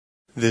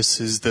This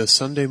is the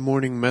Sunday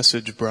morning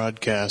message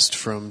broadcast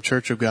from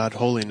Church of God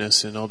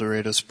Holiness in El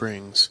Dorado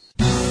Springs.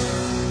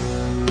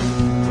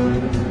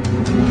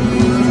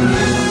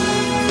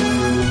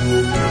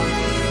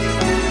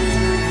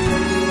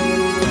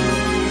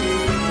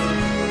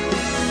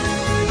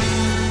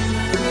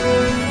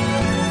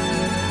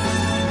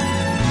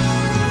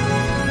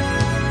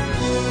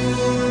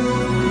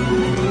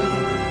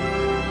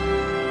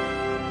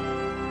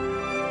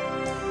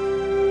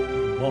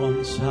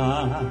 Once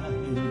I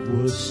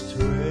was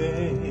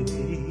straying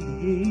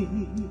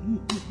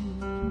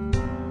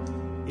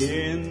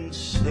in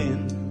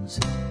sin's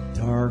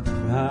dark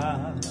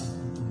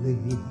valley,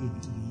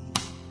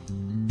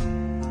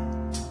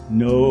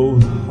 no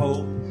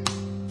hope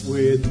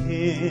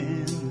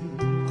within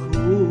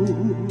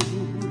could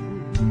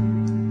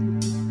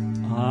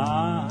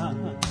I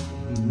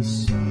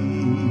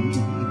see.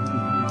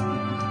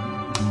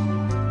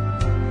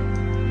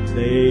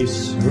 They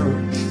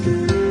searched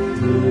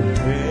through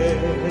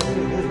heaven,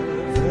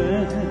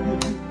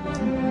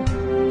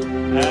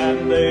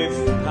 and they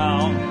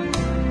found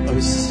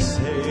a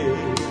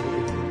Savior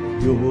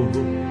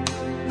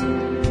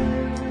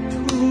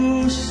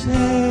to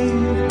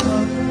save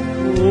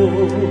a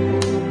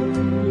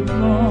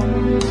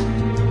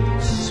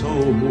lost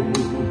soul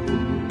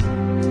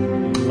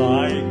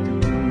like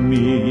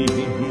me.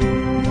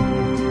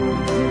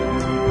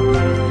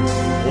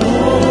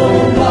 Oh,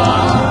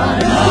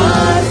 what a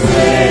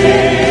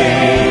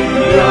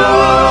Savior!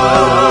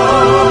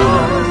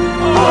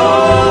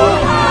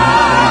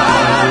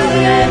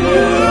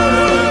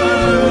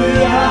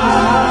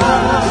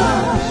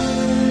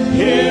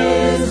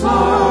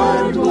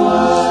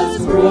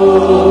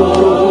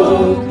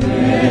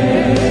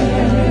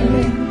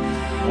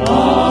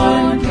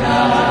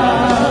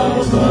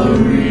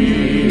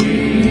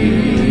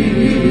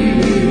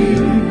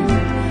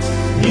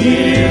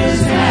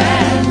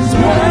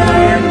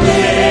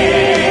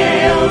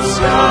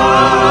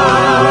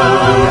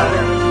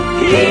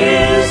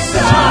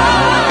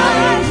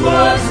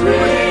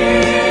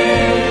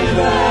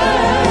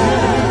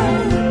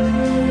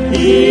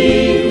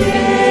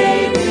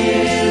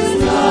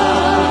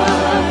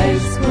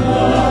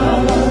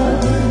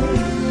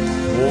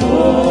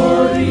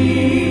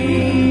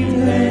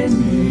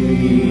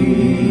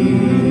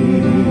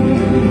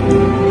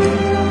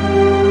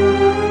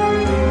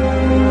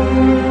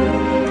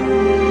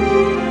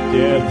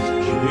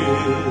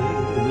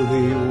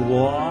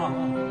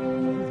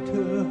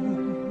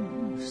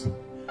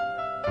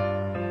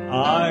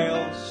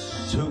 I'll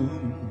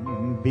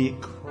soon be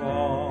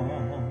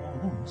crossing.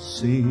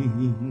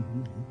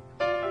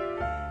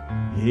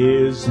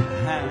 His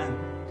hand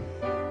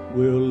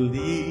will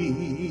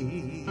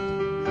lead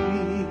me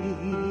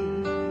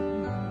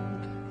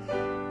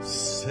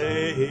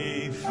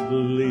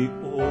safely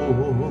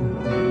o'er.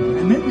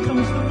 And then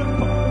comes the good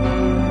part.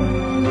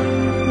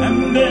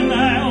 And then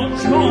I'll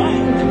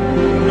join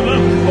the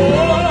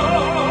chorus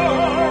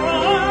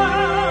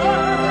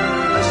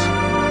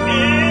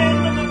in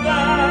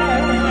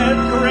that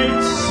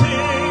great city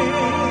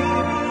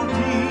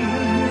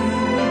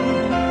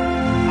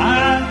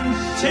and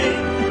sing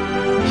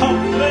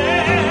up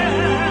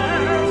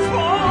there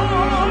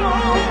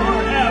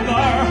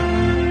forever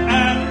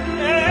and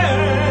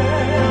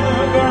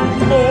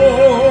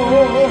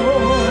evermore.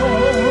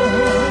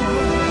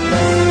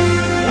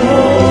 Oh,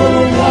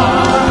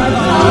 what a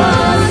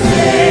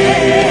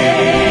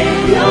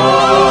Savior!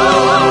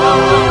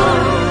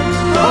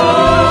 Oh,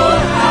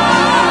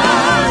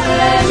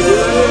 hallelujah!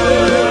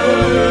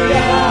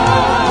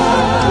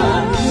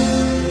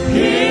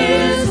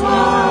 His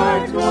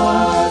heart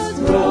was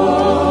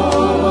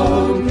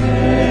broken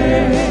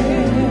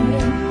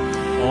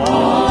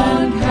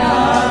on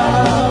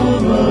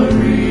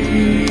Calvary.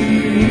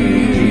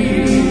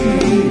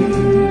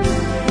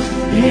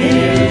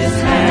 His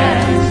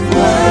hands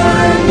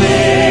were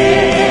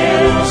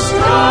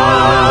nail-scarred.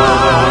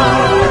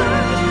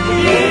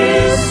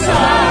 His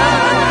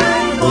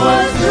side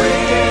was riven.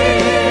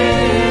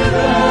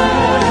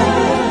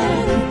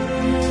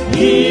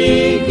 He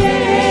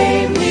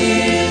gave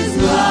his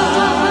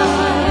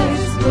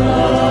life's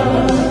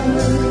blood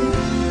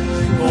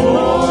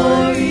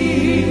for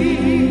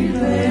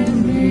even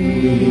me.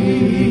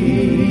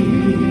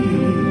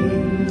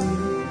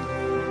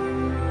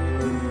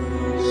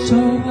 So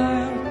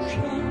I'll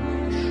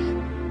cherish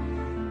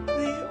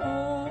the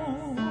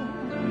old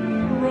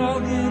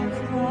rugged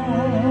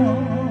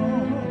cross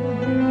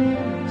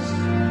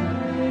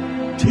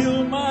till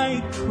my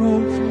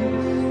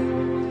trophies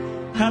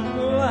at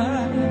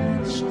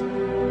last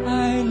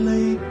I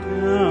lay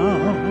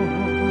down.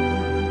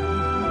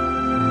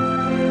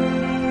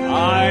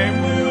 I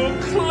will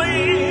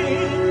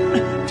cling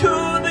to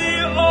the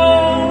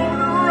old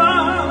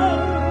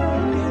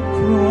rugged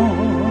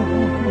cross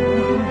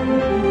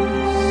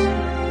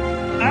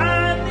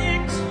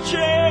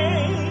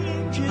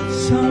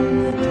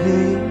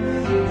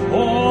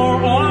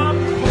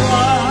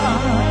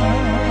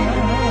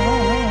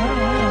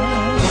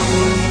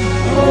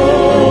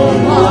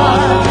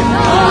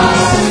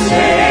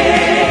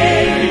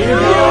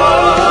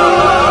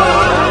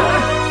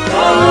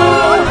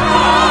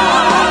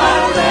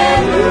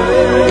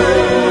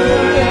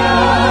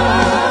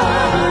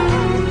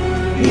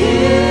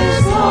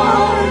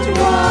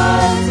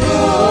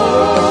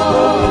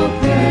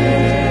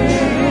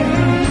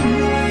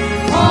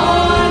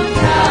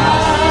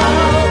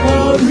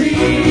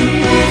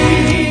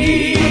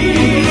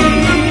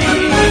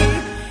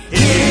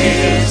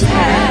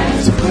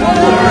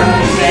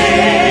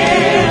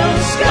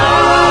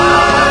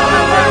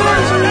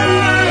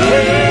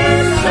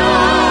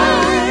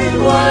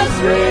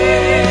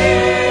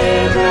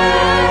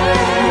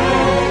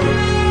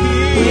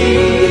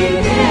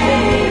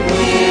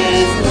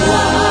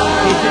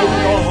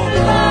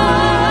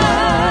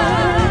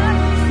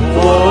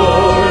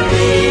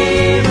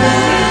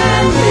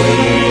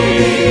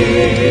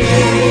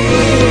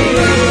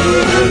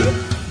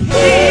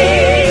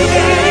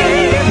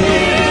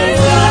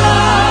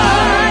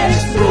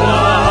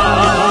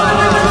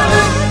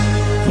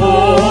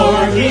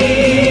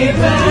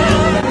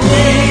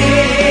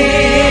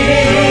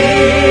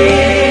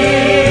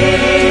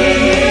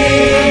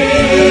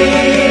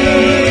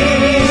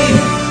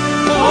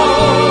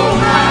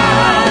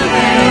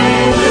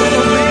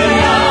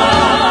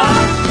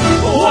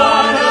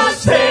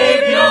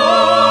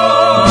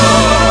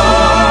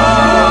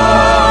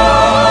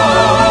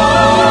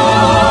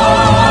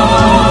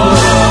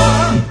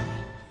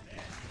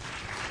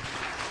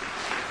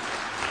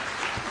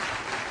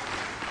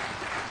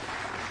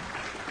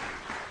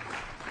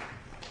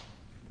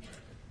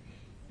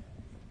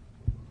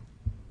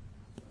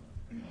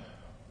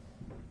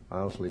I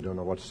honestly don't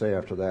know what to say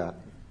after that.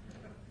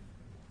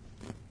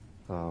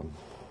 All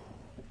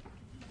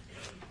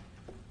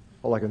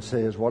I can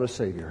say is, what a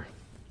Savior.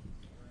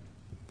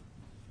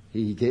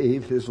 He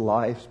gave His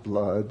life's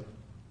blood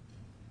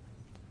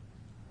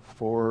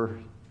for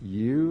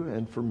you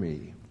and for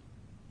me.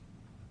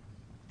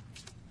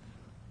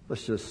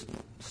 Let's just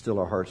still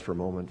our hearts for a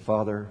moment.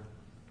 Father,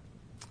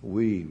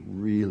 we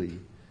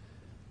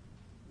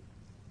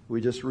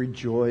just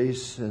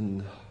rejoice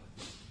in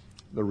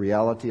the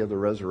reality of the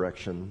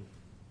resurrection.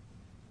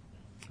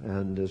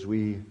 And as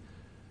we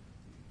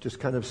just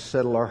kind of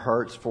settle our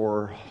hearts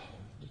for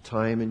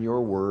time in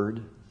your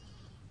word,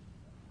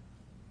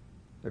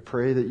 I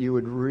pray that you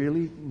would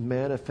really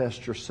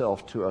manifest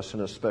yourself to us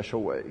in a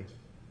special way.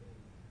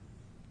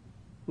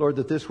 Lord,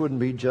 that this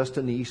wouldn't be just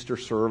an Easter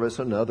service,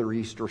 another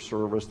Easter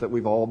service that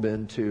we've all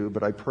been to,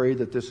 but I pray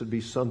that this would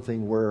be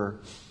something where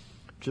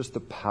just the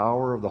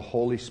power of the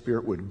Holy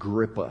Spirit would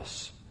grip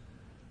us.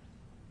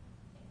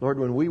 Lord,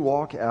 when we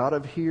walk out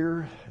of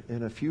here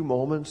in a few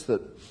moments,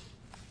 that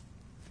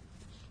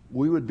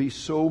we would be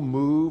so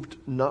moved,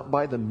 not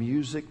by the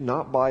music,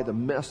 not by the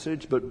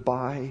message, but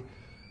by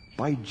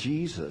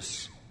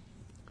Jesus.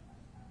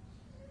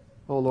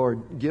 Oh,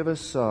 Lord, give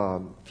us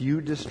few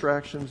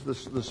distractions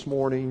this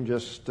morning.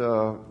 Just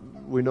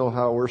we know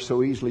how we're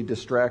so easily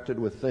distracted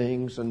with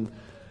things, and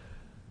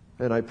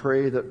I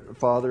pray that,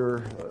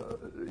 Father,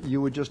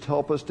 you would just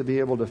help us to be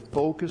able to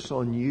focus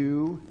on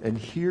you and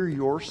hear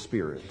your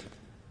Spirit.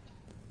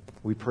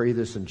 We pray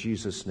this in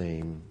Jesus'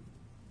 name.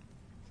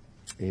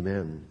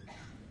 Amen.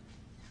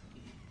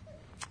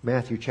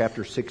 Matthew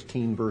chapter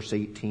 16, verse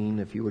 18,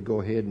 if you would go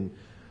ahead and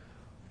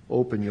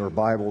open your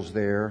Bibles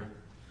there.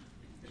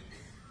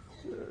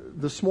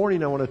 This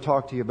morning I want to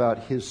talk to you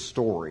about His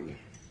story.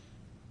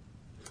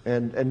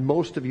 And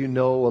most of you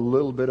know a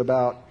little bit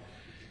about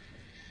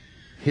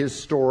His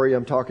story.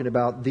 I'm talking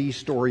about the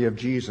story of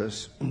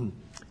Jesus.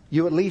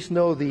 You at least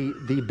know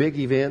the big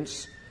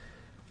events.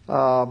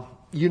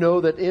 You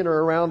know that in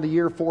or around the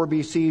year 4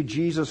 BC,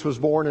 Jesus was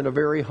born in a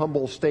very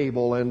humble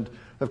stable. And,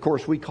 of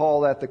course, we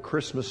call that the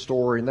Christmas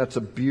story. And that's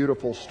a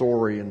beautiful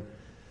story. And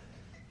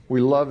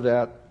we love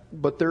that.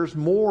 But there's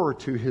more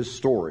to His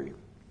story.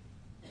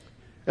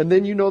 And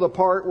then you know the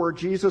part where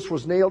Jesus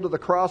was nailed to the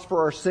cross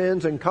for our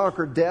sins and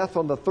conquered death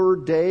on the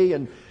third day.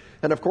 And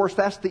of course,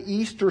 that's the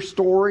Easter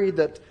story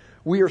that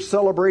we are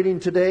celebrating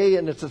today.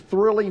 And it's a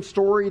thrilling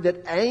story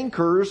that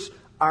anchors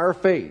our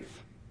faith.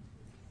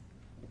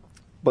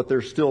 But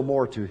there's still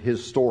more to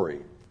His story.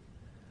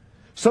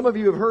 Some of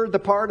you have heard the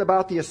part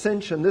about the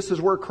ascension. This is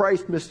where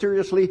Christ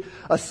mysteriously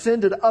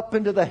ascended up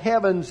into the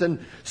heavens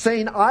and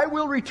saying, I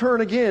will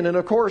return again. And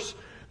of course,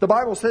 the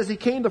Bible says He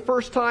came the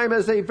first time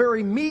as a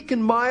very meek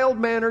and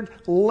mild-mannered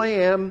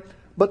lamb.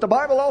 But the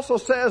Bible also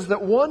says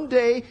that one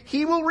day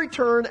He will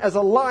return as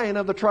a lion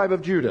of the tribe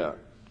of Judah.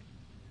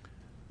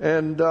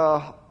 And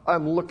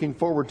I'm looking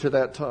forward to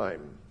that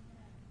time.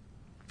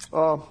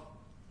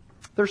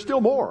 There's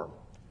still more.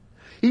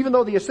 Even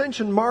though the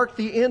ascension marked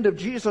the end of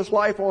Jesus'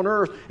 life on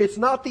earth, it's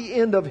not the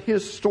end of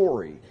His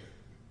story.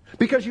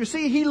 Because you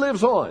see, He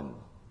lives on.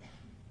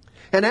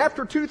 And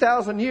after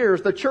 2,000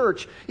 years, the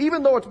church,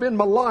 even though it's been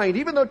maligned,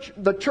 even though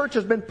the church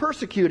has been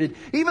persecuted,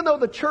 even though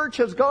the church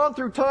has gone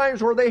through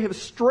times where they have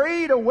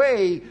strayed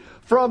away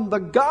from the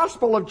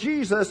gospel of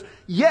Jesus,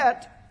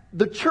 yet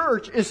the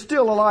church is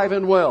still alive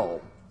and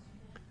well.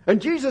 And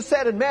Jesus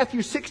said in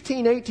Matthew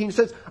 16:18,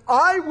 says,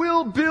 I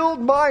will build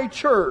my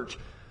church.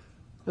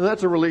 And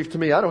that's a relief to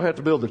me. I don't have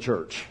to build the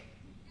church.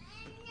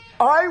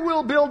 I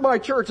will build my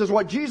church is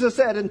what Jesus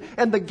said,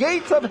 and the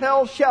gates of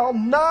hell shall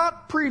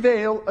not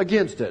prevail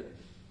against it.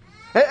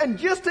 And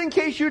just in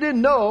case you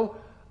didn't know,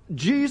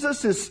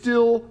 Jesus is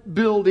still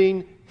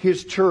building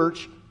His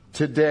church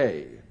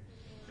today.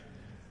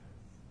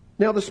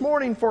 Now this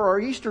morning for our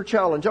Easter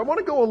challenge, I want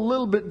to go a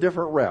little bit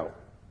different route,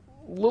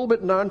 a little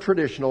bit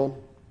non-traditional,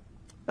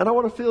 and I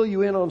want to fill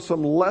you in on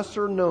some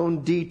lesser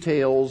known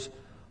details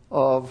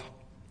of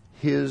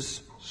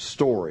His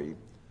story.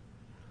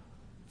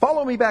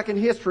 Follow me back in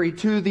history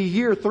to the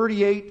year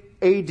 38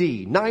 AD,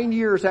 9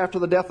 years after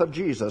the death of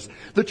Jesus.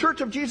 The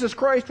Church of Jesus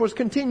Christ was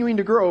continuing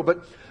to grow,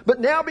 but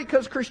now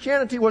because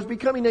Christianity was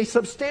becoming a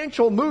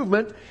substantial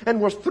movement and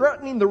was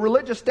threatening the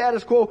religious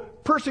status quo,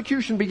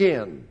 persecution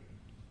began.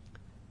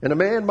 And a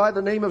man by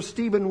the name of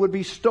Stephen would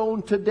be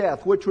stoned to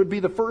death, which would be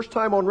the first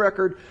time on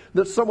record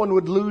that someone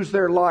would lose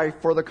their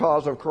life for the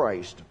cause of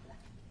Christ.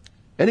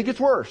 And it gets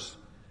worse.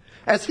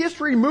 As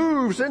history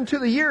moves into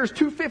the years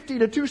 250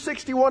 to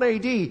 261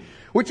 AD,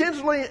 which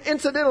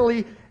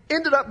incidentally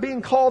ended up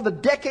being called the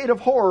Decade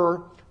of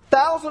Horror,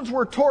 thousands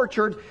were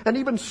tortured and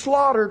even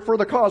slaughtered for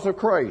the cause of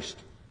Christ.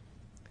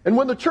 And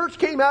when the church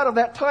came out of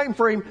that time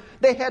frame,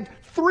 they had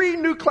 3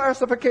 new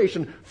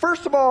classifications.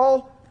 First of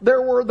all,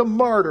 there were the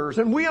martyrs.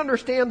 And we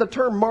understand the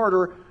term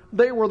martyr.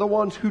 They were the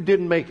ones who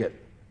didn't make it.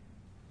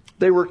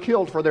 They were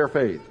killed for their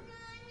faith.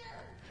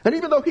 And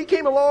even though he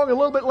came along a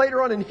little bit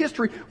later on in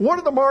history, one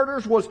of the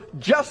martyrs was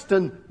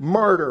Justin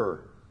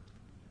Martyr.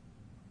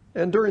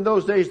 And during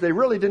those days, they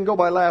really didn't go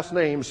by last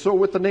names. So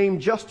with the name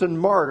Justin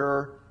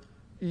Martyr,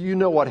 you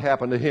know what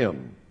happened to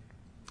him.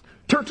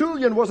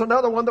 Tertullian was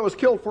another one that was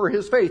killed for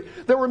his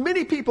faith. There were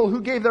many people who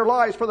gave their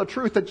lives for the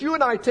truth that you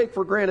and I take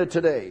for granted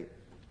today.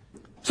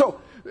 So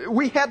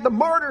we had the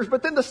martyrs,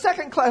 but then the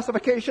second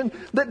classification,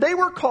 that they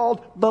were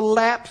called the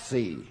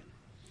lapsi.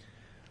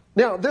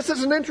 Now, this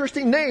is an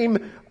interesting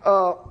name.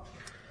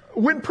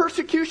 When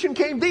persecution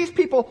came, these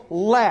people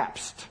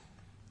lapsed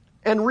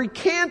and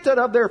recanted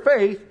of their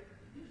faith,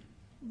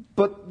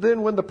 but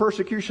then when the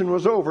persecution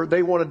was over,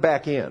 they wanted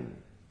back in.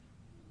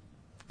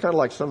 Kind of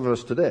like some of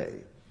us today.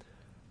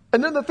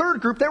 And then the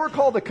third group, they were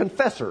called the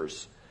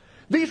confessors.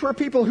 These were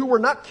people who were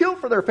not killed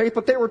for their faith,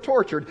 but they were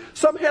tortured.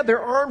 Some had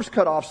their arms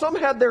cut off. Some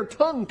had their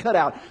tongue cut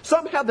out.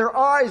 Some had their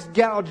eyes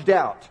gouged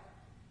out.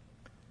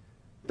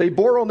 They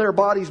bore on their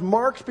bodies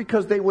marks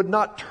because they would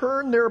not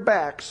turn their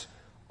backs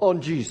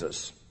on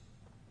Jesus.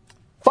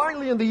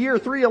 Finally, in the year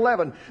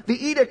 311, the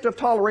Edict of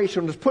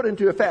Toleration was put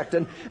into effect,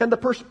 and the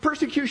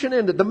persecution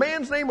ended. The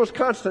man's name was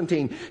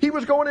Constantine. He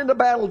was going into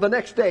battle the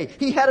next day.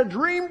 He had a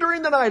dream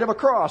during the night of a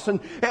cross,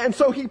 and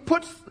so he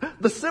puts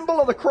the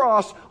symbol of the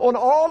cross on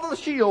all of the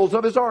shields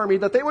of his army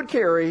that they would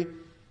carry,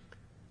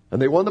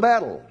 and they won the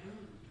battle.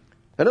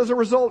 And as a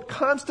result,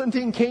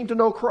 Constantine came to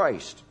know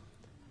Christ.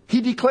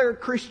 He declared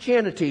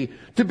Christianity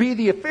to be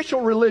the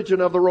official religion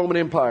of the Roman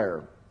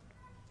Empire.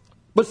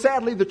 But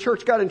sadly, the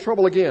church got in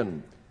trouble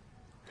again.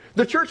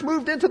 The church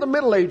moved into the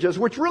Middle Ages,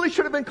 which really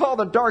should have been called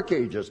the Dark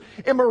Ages.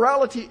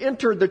 Immorality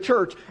entered the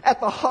church at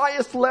the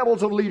highest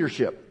levels of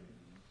leadership.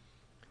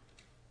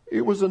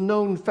 It was a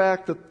known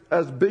fact that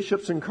as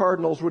bishops and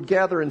cardinals would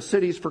gather in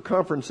cities for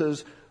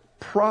conferences,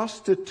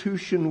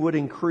 prostitution would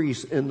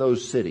increase in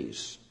those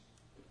cities.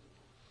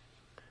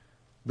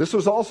 This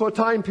was also a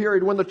time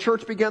period when the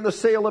church began the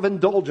sale of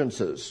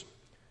indulgences,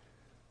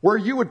 where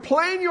you would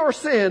plan your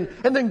sin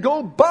and then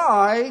go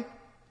buy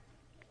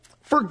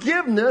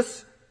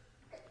forgiveness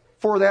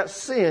for that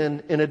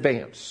sin in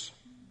advance.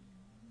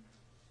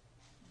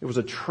 It was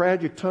a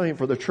tragic time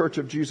for the Church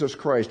of Jesus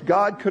Christ.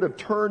 God could have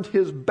turned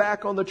his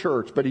back on the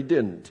church, but he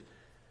didn't,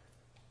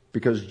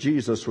 because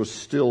Jesus was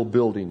still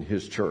building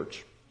his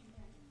church.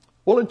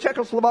 Well, in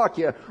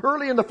Czechoslovakia,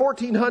 early in the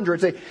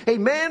 1400s, a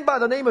man by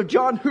the name of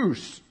John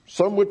Hus,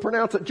 some would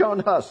pronounce it John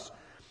Huss,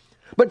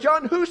 but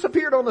John Hus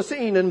appeared on the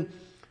scene,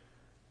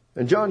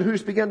 and John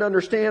Hus began to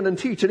understand and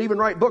teach and even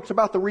write books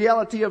about the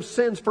reality of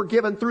sins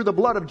forgiven through the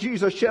blood of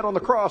Jesus shed on the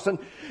cross. And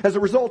as a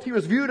result, he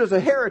was viewed as a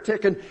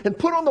heretic and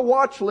put on the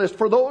watch list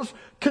for those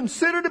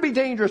considered to be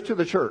dangerous to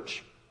the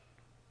church.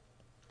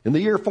 In the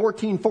year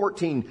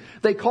 1414,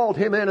 they called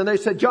him in and they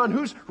said, "John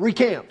Hus,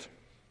 recant."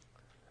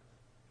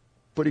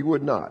 But he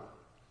would not.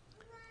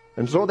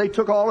 And so they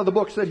took all of the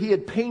books that he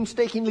had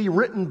painstakingly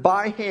written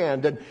by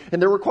hand,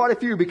 and there were quite a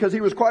few because he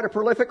was quite a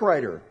prolific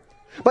writer.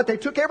 But they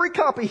took every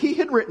copy he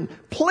had written,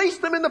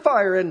 placed them in the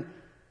fire, and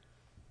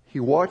he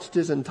watched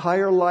his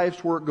entire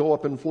life's work go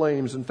up in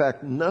flames. In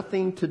fact,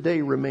 nothing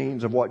today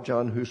remains of what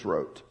John Hus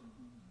wrote.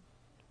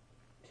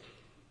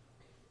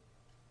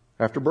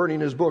 After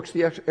burning his books,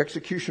 the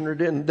executioner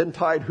then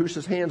tied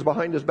Hus's hands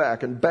behind his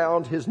back and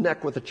bound his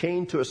neck with a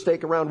chain to a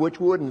stake around which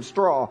wood and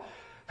straw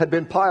had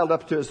been piled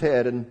up to his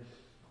head. And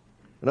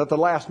at the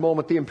last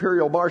moment, the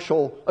imperial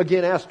marshal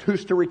again asked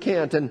Hus to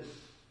recant, and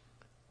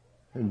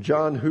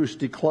John Hus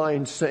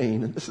declined,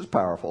 saying, and this is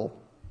powerful,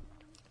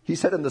 he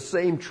said, "In the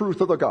same truth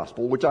of the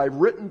gospel, which I've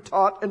written,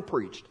 taught, and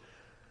preached,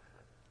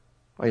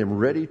 I am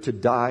ready to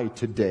die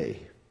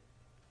today."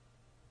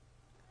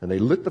 And they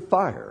lit the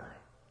fire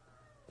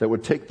that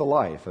would take the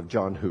life of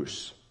John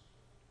Hus.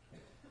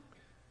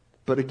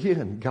 But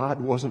again, God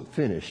wasn't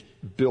finished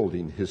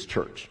building his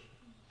church.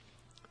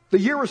 The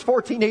year was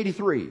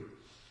 1483.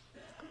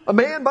 A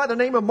man by the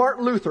name of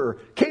Martin Luther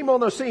came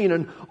on the scene,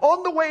 and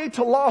on the way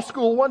to law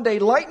school one day,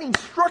 lightning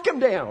struck him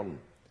down.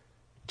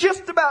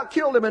 Just about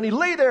killed him, and he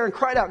lay there and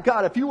cried out,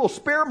 "God, if you will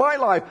spare my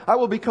life, I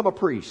will become a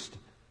priest."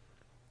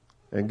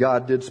 And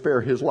God did spare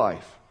his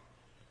life.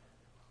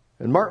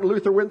 And Martin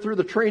Luther went through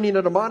the training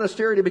at a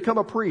monastery to become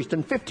a priest.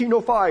 In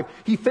 1505,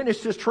 he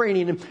finished his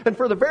training, and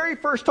for the very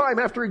first time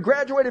after he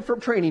graduated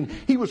from training,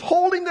 he was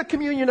holding the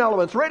communion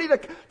elements, ready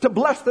to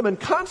bless them and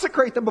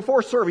consecrate them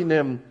before serving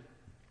them.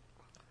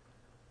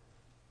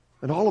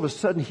 And all of a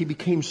sudden, he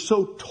became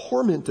so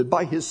tormented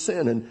by his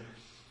sin. And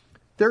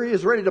there he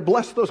is, ready to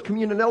bless those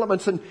communion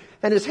elements. And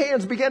his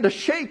hands began to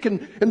shake.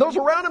 And those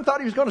around him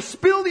thought he was going to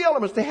spill the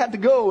elements. They had to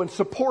go and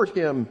support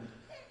him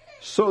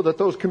so that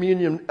those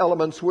communion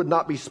elements would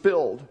not be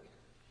spilled.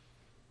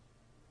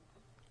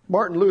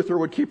 Martin Luther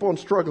would keep on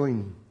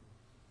struggling,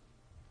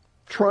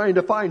 trying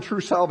to find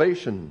true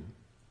salvation,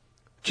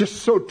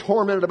 just so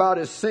tormented about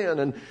his sin.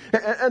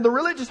 And the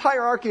religious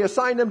hierarchy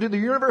assigned him to the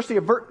University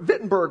of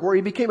Wittenberg, where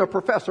he became a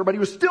professor, but he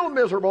was still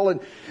miserable, and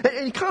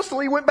he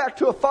constantly went back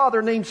to a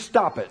father named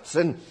Staupitz.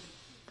 And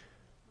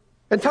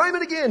time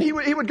and again, he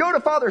would go to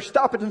Father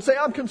Staupitz and say,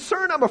 "I'm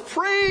concerned, I'm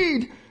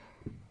afraid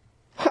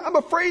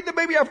that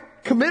maybe I've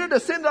committed a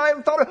sin that I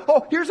haven't thought of.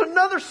 Oh, here's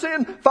another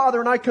sin, Father,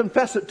 and I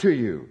confess it to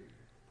you."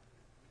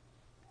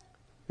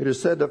 It is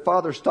said that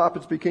Father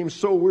Staupitz became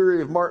so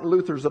weary of Martin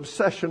Luther's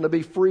obsession to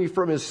be free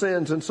from his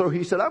sins, and so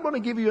he said, I'm going to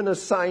give you an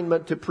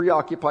assignment to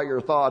preoccupy your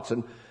thoughts.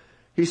 And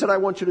he said, I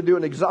want you to do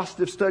an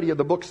exhaustive study of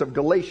the books of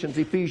Galatians,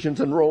 Ephesians,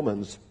 and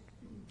Romans.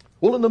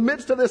 Well, in the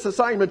midst of this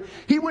assignment,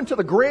 he went to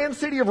the grand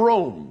city of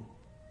Rome,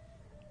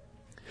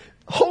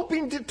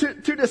 hoping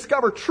to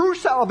discover true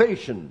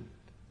salvation.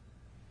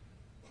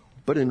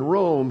 But in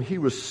Rome, he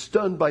was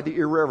stunned by the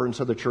irreverence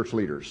of the church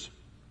leaders.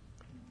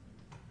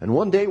 And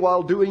one day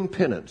while doing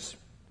penance,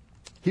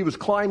 he was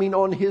climbing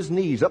on his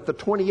knees up the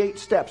 28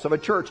 steps of a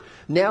church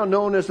now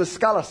known as the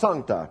Scala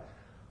Sancta,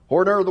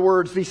 or in other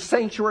words, the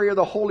sanctuary of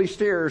the holy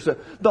stairs.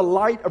 The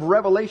light of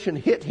revelation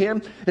hit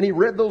him, and he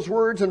read those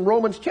words in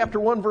Romans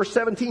chapter 1, verse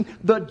 17,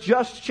 the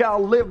just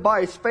shall live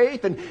by his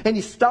faith. And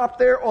he stopped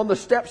there on the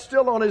steps,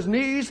 still on his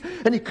knees,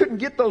 and he couldn't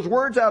get those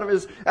words out of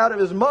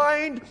his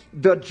mind.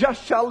 The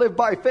just shall live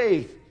by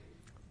faith.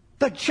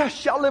 The just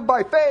shall live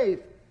by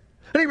faith.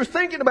 And he was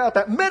thinking about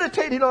that,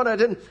 meditating on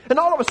it, and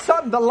all of a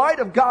sudden the light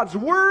of God's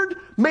Word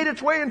made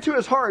its way into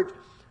his heart.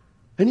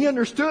 And he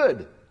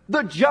understood,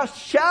 the just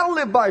shall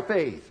live by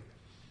faith.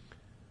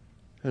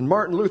 And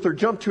Martin Luther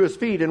jumped to his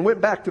feet and went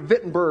back to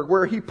Wittenberg,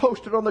 where he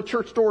posted on the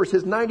church doors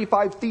his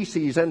 95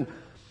 theses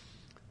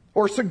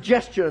or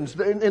suggestions.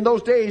 In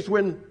those days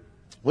when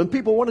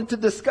people wanted to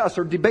discuss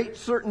or debate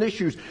certain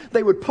issues,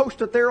 they would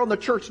post it there on the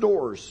church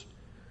doors.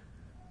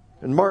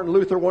 And Martin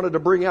Luther wanted to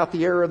bring out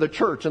the error of the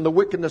church and the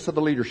wickedness of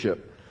the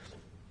leadership.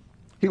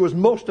 He was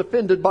most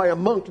offended by a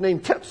monk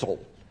named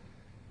Tetzel.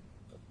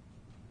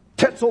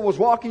 Tetzel was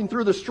walking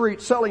through the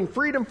street selling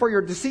freedom for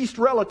your deceased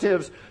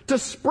relatives to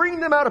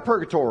spring them out of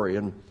purgatory.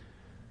 And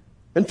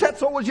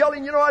Tetzel was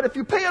yelling, you know what, if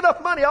you pay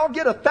enough money, I'll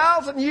get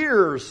 1,000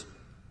 years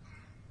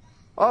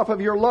off of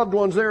your loved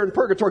ones there in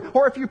purgatory.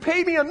 Or if you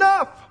pay me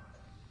enough,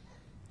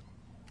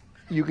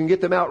 you can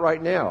get them out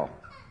right now.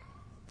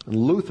 And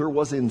Luther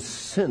was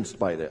incensed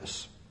by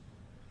this.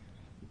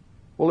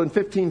 Well, in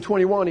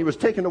 1521, he was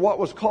taken to what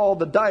was called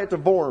the Diet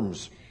of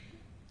Worms.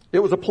 It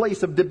was a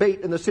place of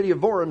debate in the city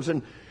of Worms.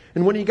 And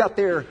when he got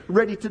there,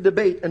 ready to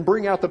debate and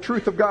bring out the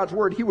truth of God's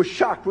Word, he was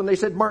shocked when they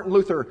said, Martin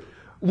Luther,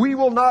 we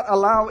will not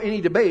allow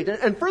any debate.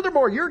 And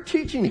furthermore, you're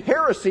teaching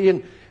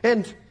heresy,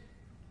 and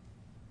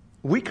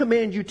we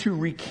command you to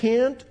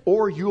recant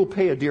or you'll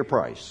pay a dear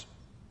price.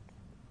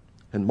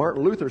 And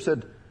Martin Luther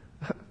said,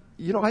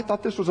 you know, I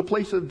thought this was a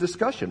place of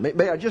discussion.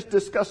 May I just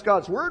discuss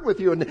God's Word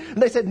with you? And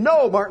they said,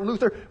 no, Martin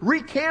Luther,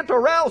 recant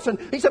or else. And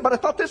he said, but I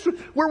thought this was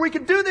where we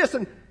could do this.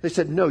 And they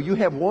said, no, you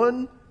have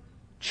one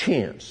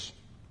chance.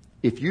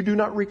 If you do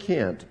not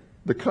recant,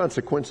 the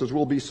consequences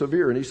will be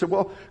severe. And he said,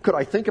 well, could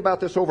I think about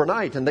this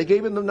overnight? And they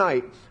gave him the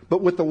night, but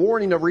with the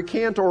warning of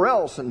recant or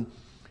else. And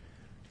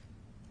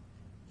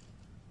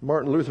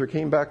Martin Luther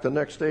came back the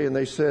next day and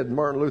they said,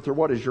 Martin Luther,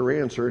 what is your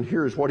answer? And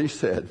here's what he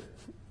said.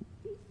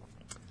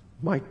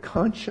 My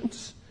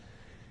conscience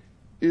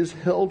is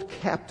held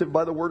captive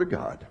by the Word of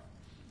God.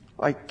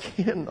 I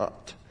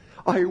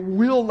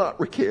will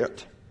not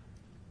recant.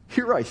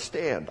 Here I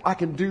stand. I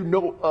can do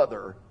no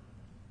other.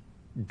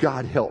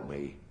 God help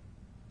me.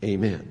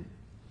 Amen.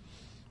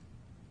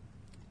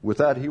 With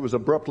that, he was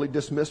abruptly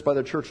dismissed by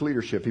the church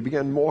leadership. He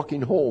began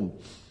walking home.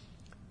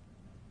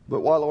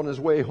 But while on his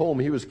way home,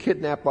 he was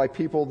kidnapped by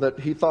people that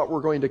he thought were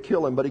going to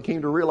kill him. But he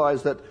came to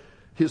realize that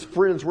his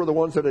friends were the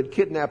ones that had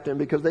kidnapped him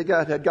because they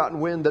had gotten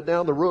wind that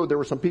down the road there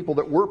were some people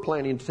that were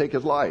planning to take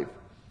his life.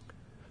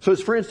 So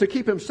his friends, to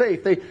keep him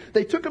safe,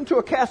 they took him to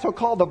a castle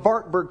called the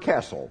Wartburg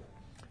Castle,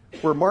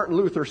 where Martin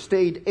Luther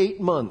stayed 8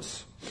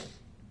 months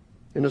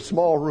in a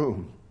small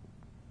room.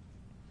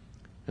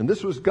 And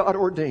this was God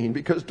ordained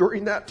because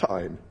during that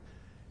time,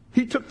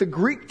 he took the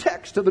Greek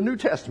text of the New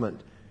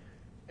Testament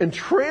and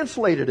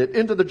translated it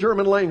into the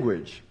German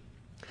language.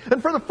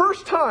 And for the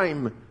first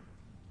time,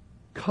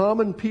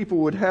 common people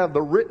would have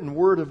the written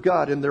Word of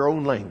God in their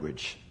own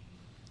language.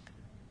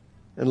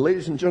 And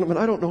ladies and gentlemen,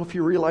 I don't know if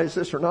you realize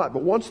this or not,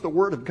 but once the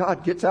Word of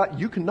God gets out,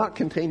 you cannot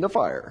contain the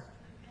fire.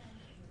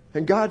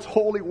 And God's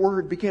holy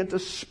Word began to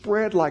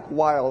spread like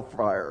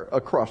wildfire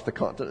across the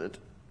continent.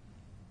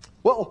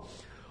 Well,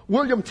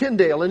 William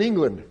Tyndale in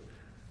England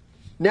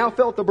now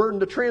felt the burden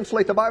to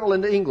translate the Bible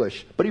into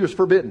English, but he was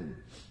forbidden.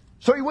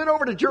 So he went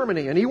over to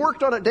Germany and he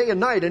worked on it day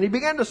and night, and he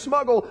began to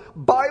smuggle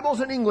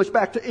Bibles in English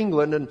back to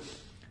England, and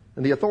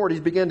the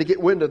authorities began to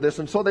get wind of this,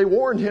 and so they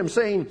warned him,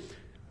 saying,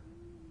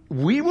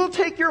 we will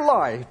take your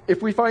life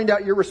if we find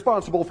out you're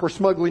responsible for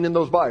smuggling in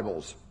those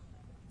Bibles.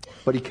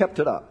 But he kept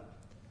it up.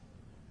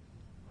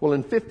 Well,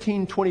 in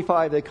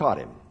 1525, they caught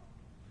him.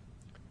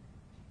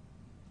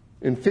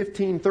 In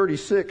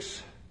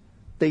 1536,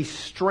 they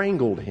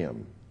strangled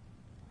him.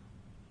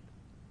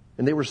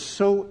 And they were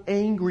so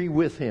angry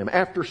with him.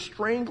 After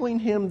strangling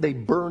him, they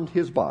burned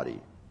his body.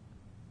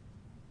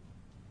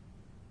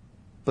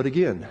 But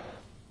again,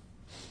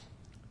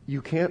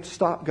 you can't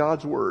stop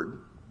God's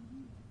Word.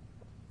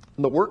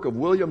 And the work of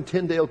William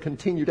Tyndale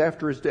continued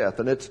after his death.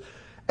 And it's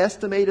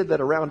estimated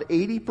that around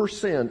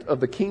 80% of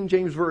the King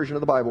James Version of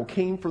the Bible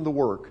came from the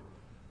work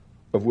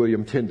of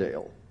William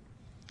Tyndale.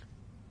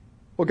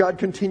 Well, God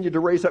continued to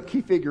raise up key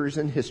figures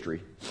in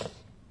history.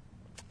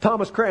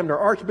 Thomas Cranmer,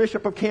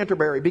 Archbishop of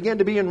Canterbury, began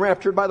to be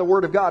enraptured by the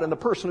Word of God in the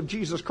person of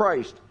Jesus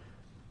Christ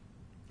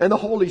and the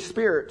Holy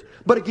Spirit.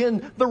 But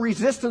again, the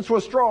resistance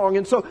was strong,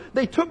 and so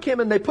they took him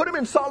and they put him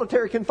in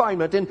solitary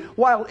confinement. And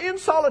while in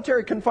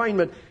solitary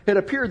confinement, it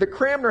appeared that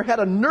Cranmer had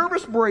a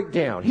nervous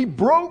breakdown. He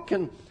broke,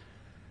 and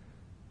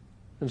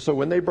so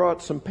when they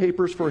brought some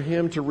papers for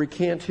him to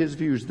recant his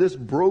views, this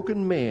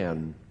broken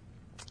man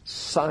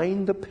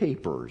signed the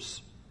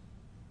papers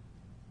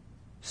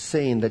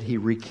saying that he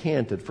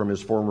recanted from his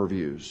former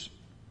views.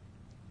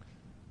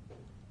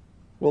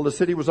 Well, the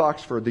city was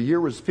Oxford. The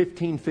year was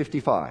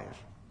 1555.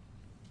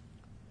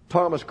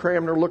 Thomas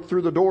Cranmer looked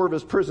through the door of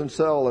his prison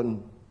cell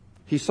and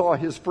he saw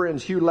his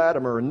friends Hugh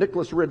Latimer and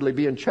Nicholas Ridley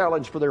being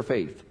challenged for their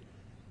faith.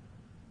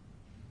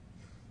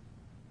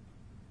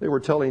 They were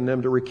telling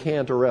them to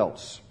recant or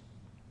else.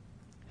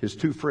 His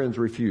two friends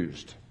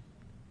refused.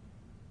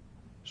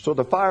 So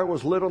the fire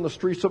was lit on the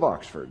streets of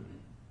Oxford.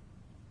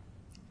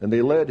 And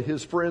they led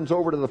his friends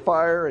over to the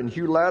fire, and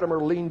Hugh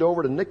Latimer leaned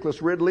over to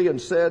Nicholas Ridley and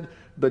said,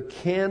 "The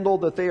candle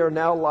that they are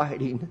now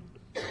lighting,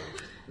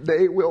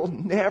 they will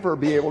never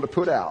be able to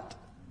put out."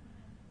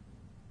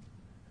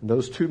 And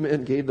those two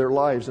men gave their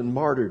lives in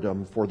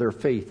martyrdom for their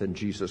faith in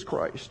Jesus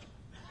Christ.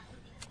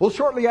 Well,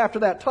 shortly after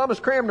that, Thomas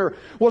Cranmer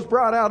was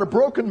brought out, a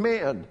broken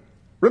man.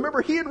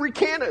 Remember, he had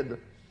recanted.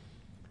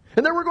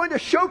 And they were going to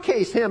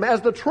showcase him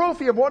as the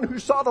trophy of one who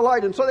saw the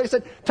light. And so they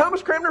said,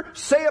 "Thomas Cranmer,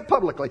 say it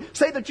publicly.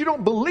 Say that you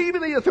don't believe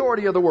in the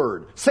authority of the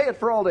Word. Say it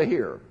for all to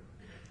hear."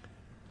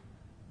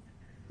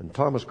 And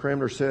Thomas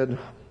Cranmer said,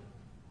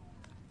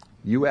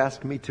 "You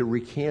asked me to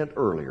recant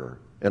earlier,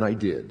 and I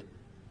did.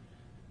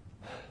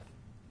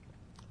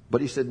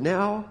 But," he said,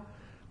 "now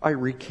I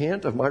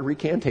recant of my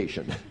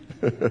recantation.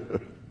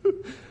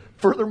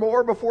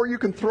 Furthermore, before you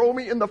can throw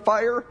me in the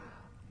fire,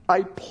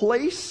 I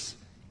place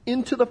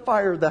into the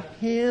fire the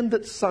hand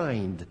that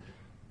signed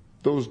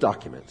those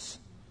documents."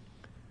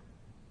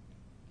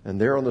 And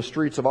there on the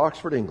streets of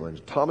Oxford,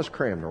 England, Thomas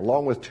Cranmer,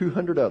 along with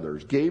 200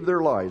 others, gave their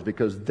lives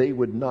because they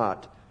would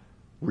not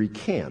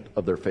recant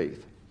of their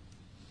faith.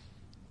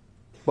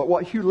 But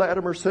what Hugh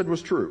Latimer said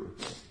was true.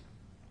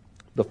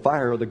 The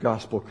fire of the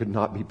gospel could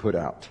not be put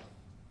out.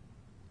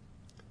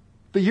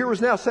 The year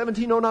was now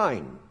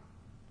 1709.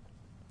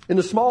 In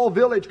a small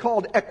village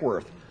called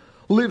Eckworth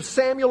lived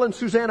Samuel and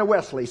Susanna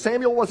Wesley.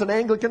 Samuel was an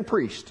Anglican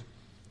priest.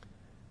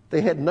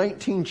 They had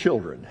 19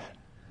 children,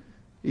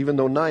 even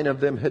though 9 of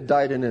them had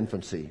died in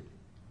infancy.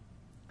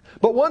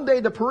 But one day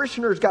the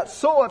parishioners got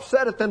so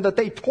upset at them that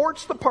they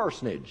torched the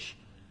parsonage.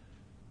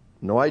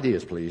 No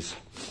ideas, please.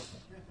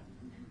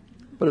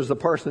 But as the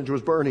parsonage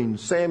was burning,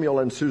 Samuel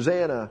and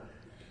Susanna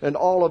and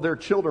all of their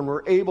children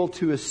were able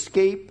to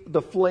escape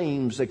the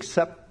flames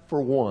except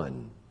for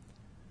one.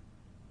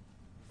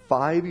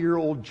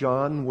 5-year-old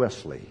John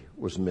Wesley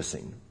was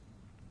missing.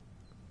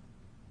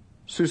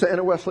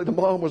 Susanna Wesley, the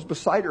mom, was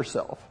beside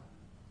herself.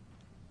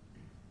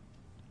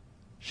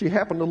 She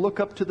happened to look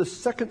up to the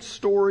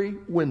second-story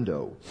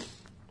window,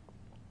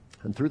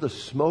 and through the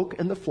smoke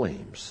and the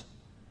flames,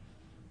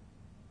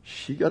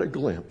 she got a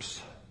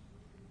glimpse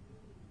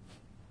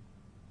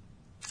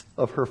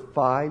of her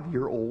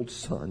 5-year-old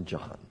son,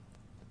 John.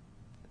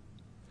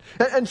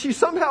 And she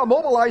somehow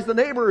mobilized the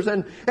neighbors,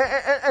 and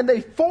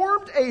they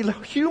formed a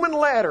human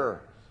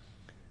ladder.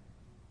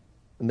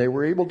 And they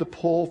were able to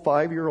pull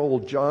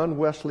 5-year-old John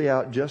Wesley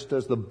out just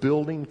as the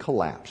building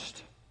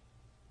collapsed.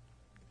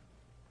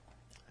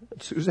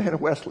 And Susanna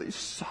Wesley,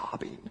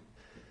 sobbing,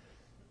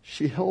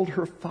 she held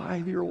her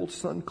 5-year-old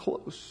son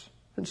close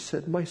and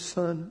said, "My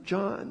son,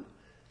 John,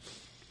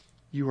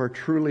 you are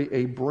truly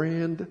a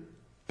brand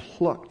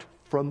plucked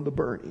from the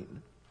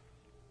burning,"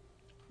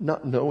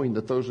 not knowing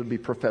that those would be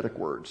prophetic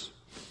words.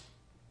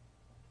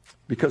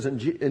 Because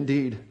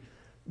indeed,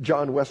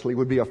 John Wesley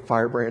would be a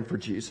firebrand for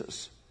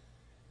Jesus.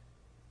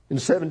 In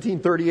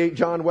 1738,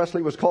 John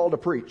Wesley was called to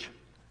preach.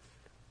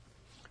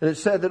 And it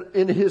said that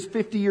in his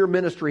 50-year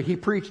ministry, he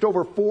preached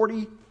over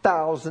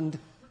 40,000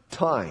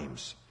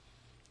 times.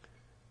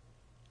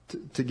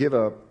 To give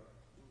a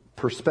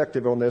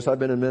perspective on this, I've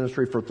been in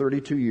ministry for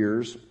 32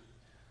 years.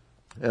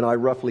 And I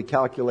roughly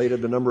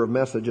calculated the number of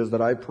messages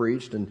that I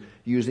preached, and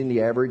using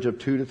the average of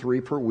 2 to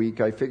 3 per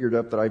week, I figured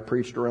up that I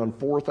preached around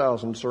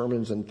 4,000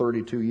 sermons in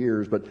 32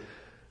 years. But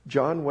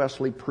John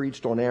Wesley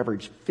preached on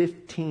average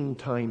 15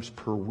 times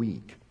per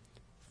week,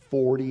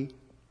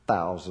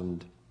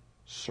 40,000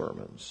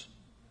 sermons.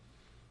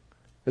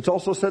 It's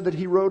also said that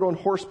he rode on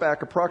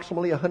horseback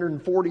approximately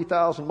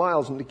 140,000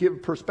 miles. And to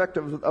give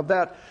perspective of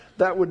that,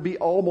 that would be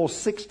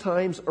almost 6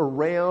 times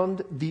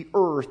around the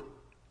earth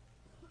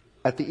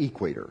at the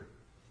equator.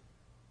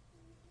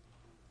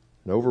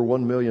 And over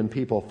 1 million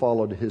people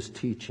followed his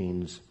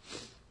teachings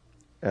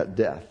at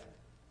death.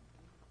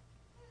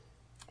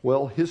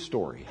 Well, his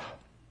story,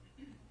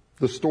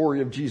 the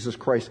story of Jesus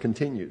Christ,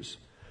 continues.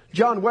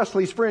 John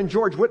Wesley's friend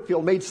George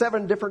Whitefield made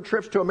 7 different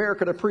trips to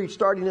America to preach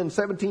starting in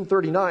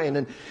 1739.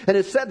 And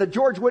it's said that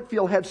George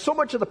Whitefield had so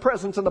much of the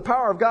presence and the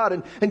power of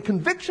God and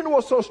conviction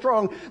was so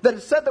strong that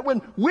it said that when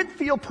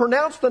Whitefield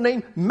pronounced the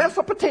name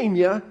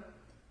Mesopotamia,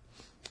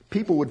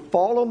 people would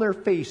fall on their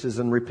faces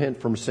and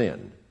repent from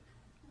sin.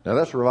 Now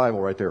that's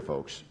revival right there,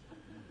 folks.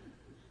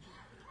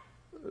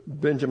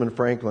 Benjamin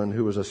Franklin,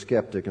 who was a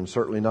skeptic and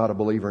certainly not a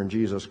believer in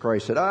Jesus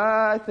Christ, said,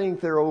 I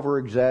think they're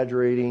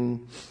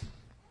over-exaggerating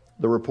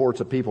the reports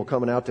of people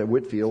coming out to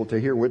Whitefield, to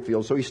hear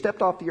Whitefield. So he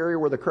stepped off the area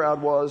where the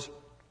crowd was,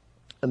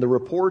 and the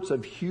reports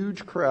of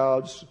huge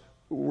crowds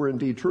were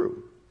indeed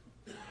true.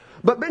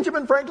 But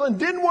Benjamin Franklin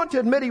didn't want to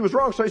admit he was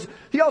wrong, so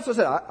he also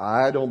said,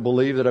 I don't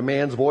believe that a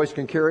man's voice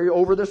can carry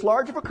over this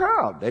large of a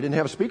crowd. They didn't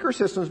have speaker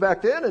systems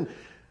back then,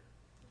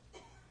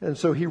 and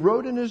so he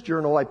wrote in his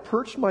journal, I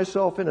perched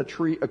myself in a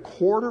tree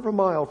 1/4 of a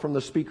mile from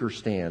the speaker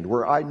stand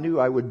where I knew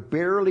I would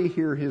barely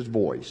hear his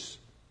voice.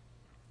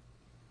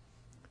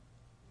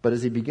 But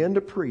as he began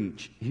to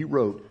preach, he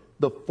wrote,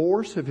 the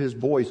force of his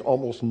voice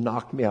almost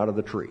knocked me out of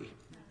the tree.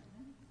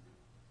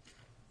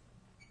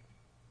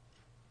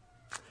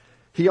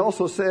 He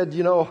also said,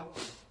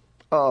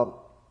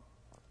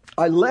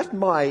 I left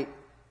my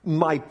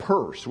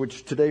purse,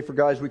 which today for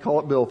guys we call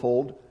it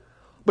billfold.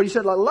 But he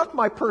said, I left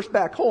my purse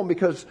back home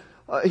because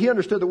he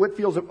understood that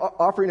Whitefield's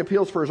offering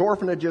appeals for his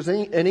orphanages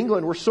in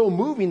England were so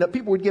moving that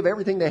people would give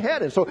everything they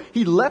had. And so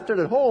he left it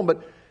at home,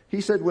 but he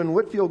said when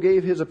Whitefield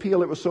gave his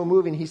appeal, it was so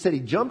moving, he said he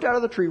jumped out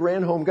of the tree,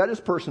 ran home, got his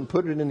purse, and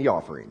put it in the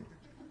offering.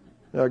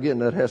 Now again,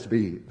 that has to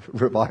be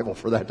revival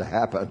for that to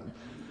happen.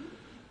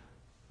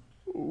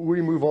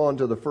 We move on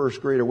to the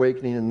First Great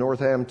Awakening in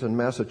Northampton,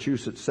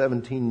 Massachusetts,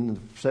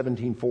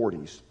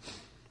 1740s.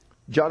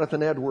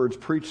 Jonathan Edwards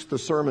preached the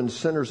sermon,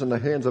 Sinners in the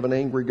Hands of an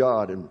Angry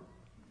God. And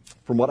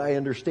from what I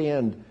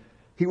understand,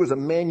 he was a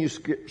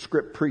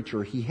manuscript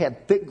preacher. He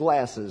had thick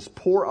glasses,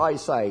 poor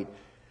eyesight.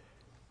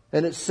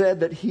 And it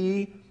said that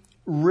he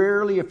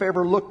rarely, if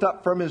ever, looked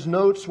up from his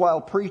notes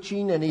while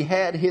preaching, and he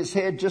had his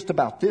head just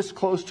about this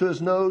close to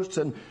his notes.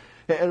 And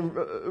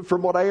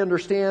from what I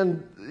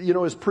understand,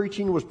 his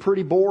preaching was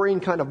pretty boring,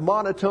 kind of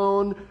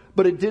monotone,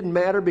 but it didn't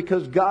matter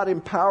because God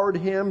empowered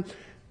him.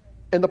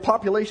 And the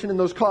population in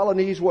those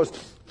colonies was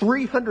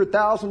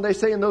 300,000, they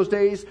say, in those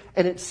days.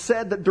 And it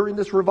said that during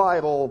this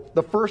revival,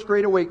 the First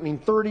Great Awakening,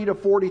 30 to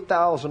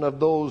 40,000 of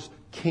those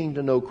came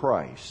to know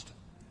Christ.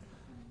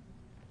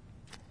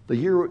 The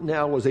year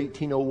now was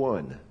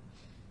 1801.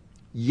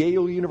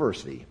 Yale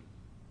University.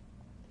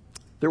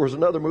 There was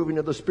another moving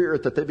of the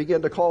Spirit that they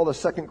began to call the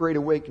Second Great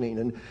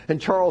Awakening.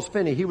 And Charles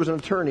Finney, he was an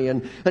attorney,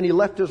 and he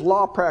left his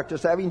law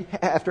practice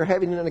after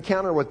having an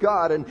encounter with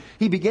God, and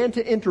he began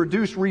to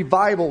introduce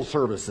revival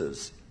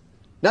services.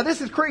 Now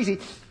this is crazy.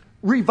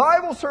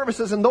 Revival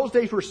services in those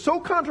days were so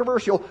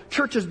controversial,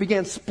 churches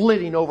began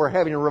splitting over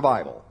having a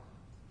revival.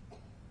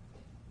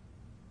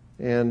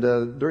 And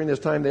during this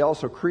time, they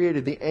also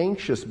created the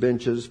anxious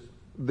benches.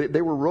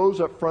 They were rows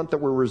up front that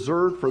were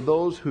reserved for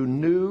those who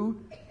knew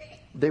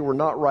they were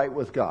not right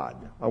with God.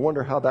 I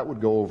wonder how that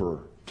would go over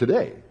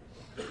today.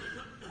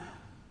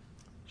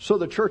 So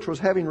the church was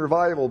having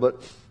revival,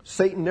 but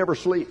Satan never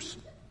sleeps.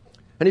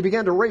 And he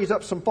began to raise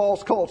up some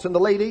false cults. In the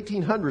late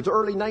 1800s,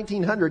 early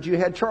 1900s, you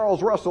had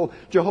Charles Russell,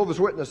 Jehovah's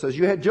Witnesses.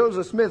 You had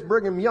Joseph Smith,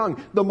 Brigham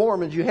Young, the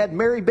Mormons. You had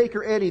Mary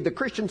Baker Eddy, the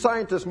Christian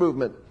Scientist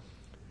movement.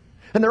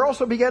 And there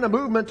also began a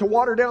movement to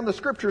water down the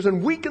scriptures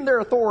and weaken their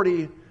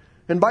authority.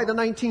 And by the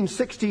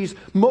 1960s,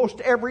 most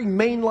every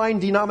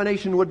mainline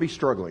denomination would be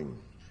struggling.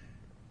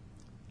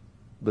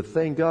 But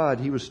thank God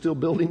he was still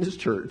building his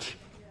church.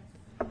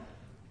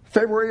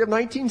 February of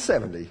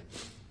 1970.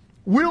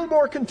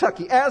 Wilmore,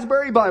 Kentucky,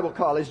 Asbury Bible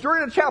College,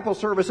 during a chapel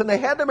service, and they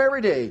had them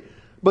every day.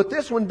 But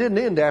this one didn't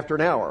end after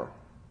an hour.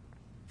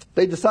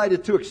 They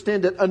decided to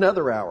extend it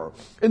another hour,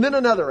 and then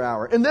another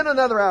hour, and then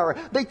another hour.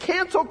 They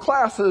canceled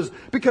classes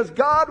because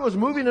God was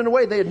moving in a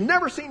way they had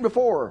never seen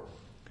before.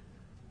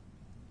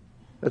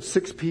 At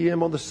 6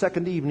 p.m. on the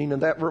second evening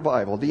of that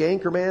revival, the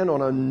anchorman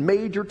on a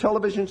major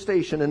television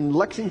station in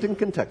Lexington,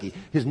 Kentucky,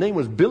 his name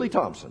was Billy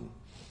Thompson.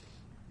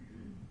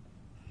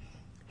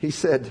 He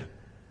said,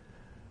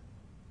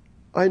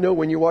 I know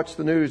when you watch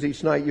the news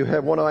each night, you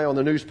have one eye on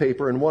the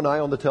newspaper and one eye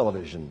on the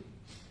television.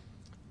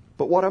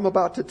 But what I'm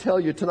about to tell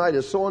you tonight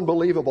is so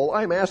unbelievable.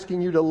 I'm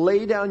asking you to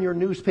lay down your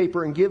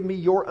newspaper and give me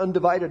your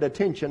undivided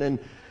attention. And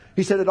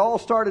he said it all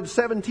started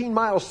 17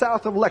 miles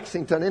south of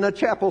Lexington in a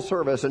chapel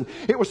service. And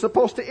it was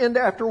supposed to end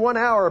after 1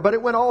 hour, but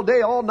it went all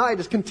day, all night.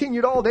 It's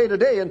continued all day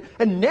today.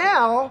 And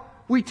now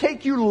we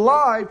take you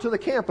live to the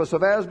campus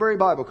of Asbury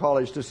Bible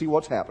College to see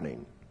what's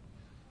happening.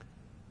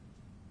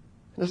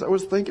 As I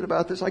was thinking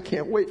about this, I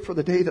can't wait for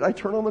the day that I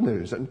turn on the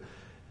news and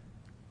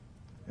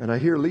I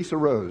hear Lisa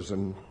Rose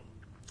and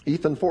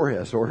Ethan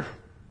Forrest or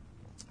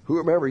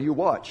whomever you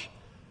watch.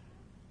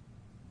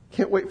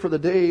 Can't wait for the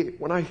day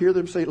when I hear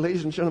them say,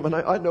 ladies and gentlemen,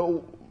 I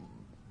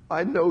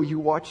know you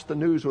watch the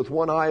news with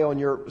one eye on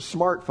your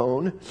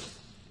smartphone,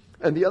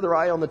 and the other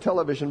eye on the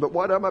television. But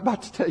what I'm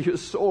about to tell you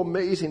is so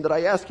amazing that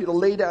I ask you to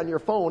lay down your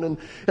phone and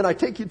I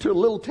take you to a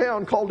little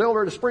town called El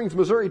Dorado Springs,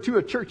 Missouri, to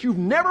a church you've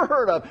never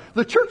heard of,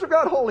 the Church of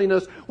God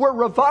Holiness, where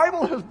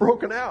revival has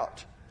broken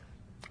out.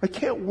 I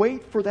can't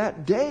wait for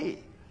that day.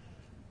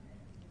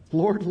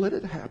 Lord, let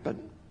it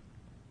happen.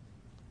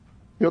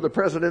 You know, the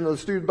president of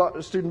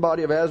the student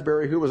body of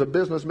Asbury, who was a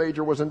business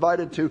major, was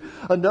invited to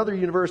another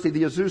university,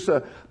 the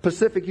Azusa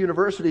Pacific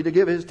University, to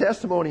give his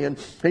testimony. And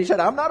he said,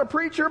 I'm not a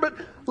preacher, but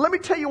let me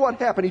tell you what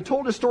happened. He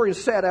told his story and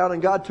sat down,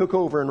 and God took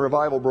over, and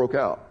revival broke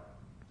out.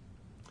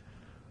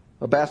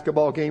 A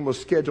basketball game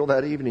was scheduled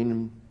that evening,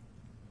 and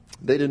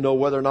they didn't know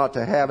whether or not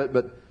to have it,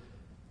 but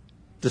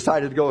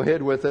decided to go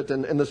ahead with it.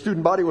 And the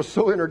student body was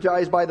so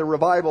energized by the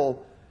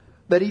revival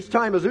that each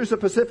time Azusa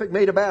Pacific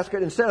made a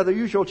basket, instead of the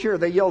usual cheer,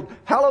 they yelled,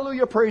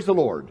 "Hallelujah, praise the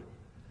Lord."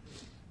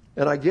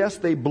 And I guess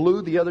they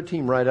blew the other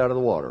team right out of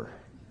the water.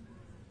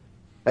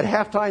 At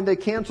halftime, they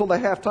canceled the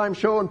halftime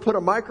show and put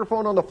a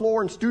microphone on the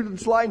floor, and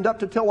students lined up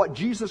to tell what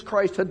Jesus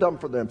Christ had done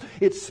for them.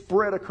 It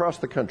spread across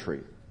the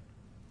country.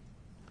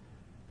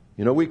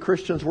 You know, we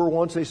Christians were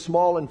once a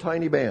small and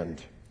tiny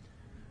band.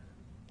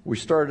 We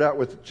started out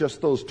with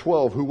just those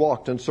 12 who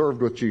walked and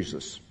served with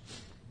Jesus.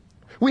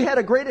 We had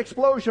a great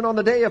explosion on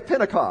the day of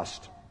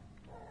Pentecost.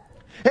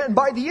 And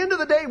by the end of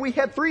the day, we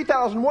had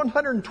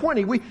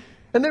 3,120.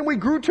 And then we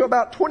grew to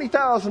about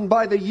 20,000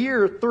 by the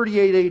year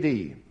 38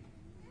 AD.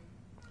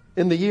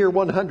 In the year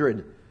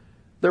 100,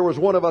 there was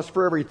one of us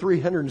for every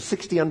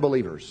 360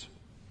 unbelievers.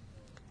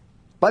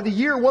 By the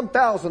year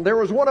 1000, there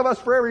was one of us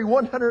for every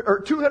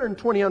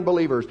 220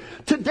 unbelievers.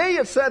 Today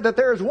it's said that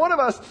there is one of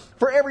us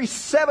for every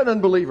 7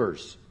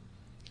 unbelievers.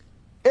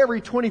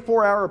 Every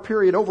 24-hour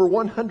period, over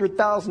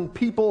 100,000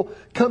 people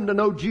come to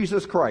know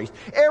Jesus Christ.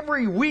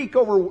 Every week,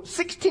 over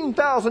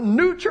 16,000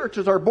 new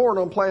churches are born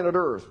on planet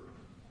Earth.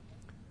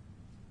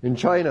 In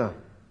China,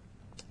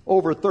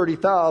 over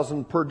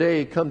 30,000 per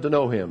day come to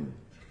know Him.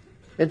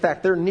 In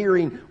fact, they're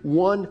nearing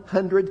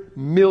 100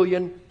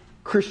 million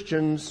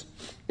Christians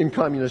in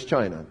communist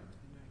China.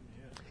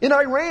 In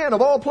Iran,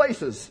 of all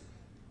places,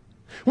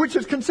 which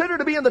is considered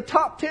to be in the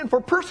top 10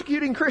 for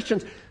persecuting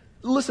Christians,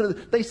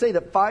 listen, they say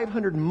that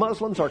 500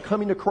 Muslims are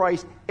coming to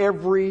Christ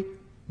every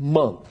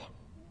month.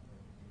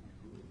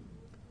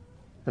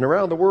 And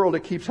around the world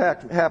it keeps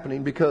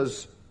happening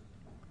because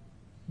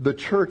the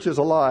church is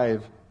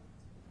alive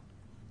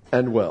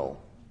and well.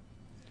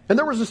 And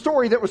there was a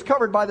story that was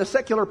covered by the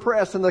secular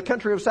press in the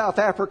country of South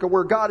Africa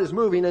where God is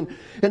moving. And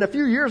a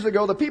few years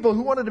ago, the people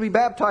who wanted to be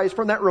baptized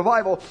from that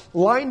revival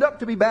lined up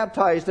to be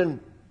baptized. And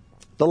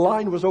the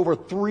line was over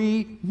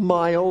 3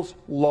 miles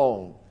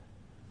long.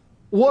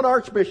 One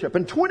archbishop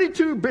and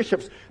 22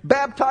 bishops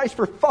baptized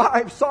for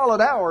 5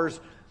 solid hours.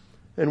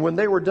 And when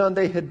they were done,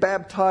 they had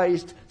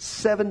baptized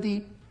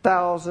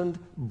 70,000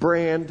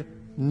 brand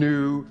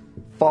new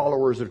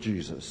followers of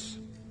Jesus.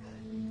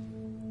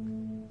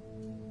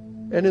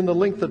 And in the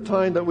length of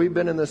time that we've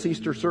been in this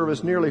Easter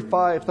service, nearly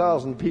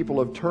 5,000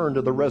 people have turned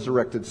to the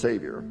resurrected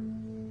Savior.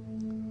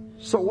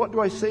 So what do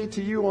I say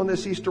to you on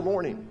this Easter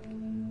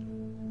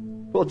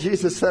morning? Well,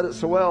 Jesus said it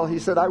so well. He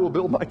said, I will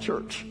build my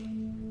church.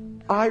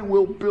 I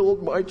will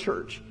build my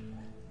church.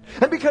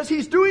 And because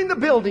He's doing the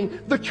building,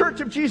 the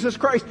church of Jesus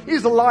Christ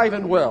is alive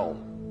and well.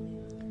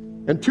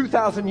 And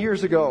 2,000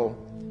 years ago,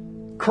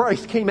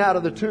 Christ came out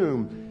of the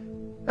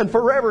tomb. And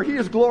forever He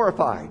is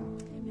glorified.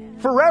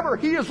 Forever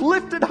He is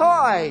lifted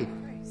high.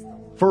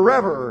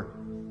 Forever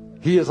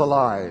He is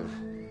alive.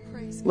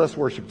 Let's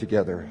worship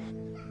together.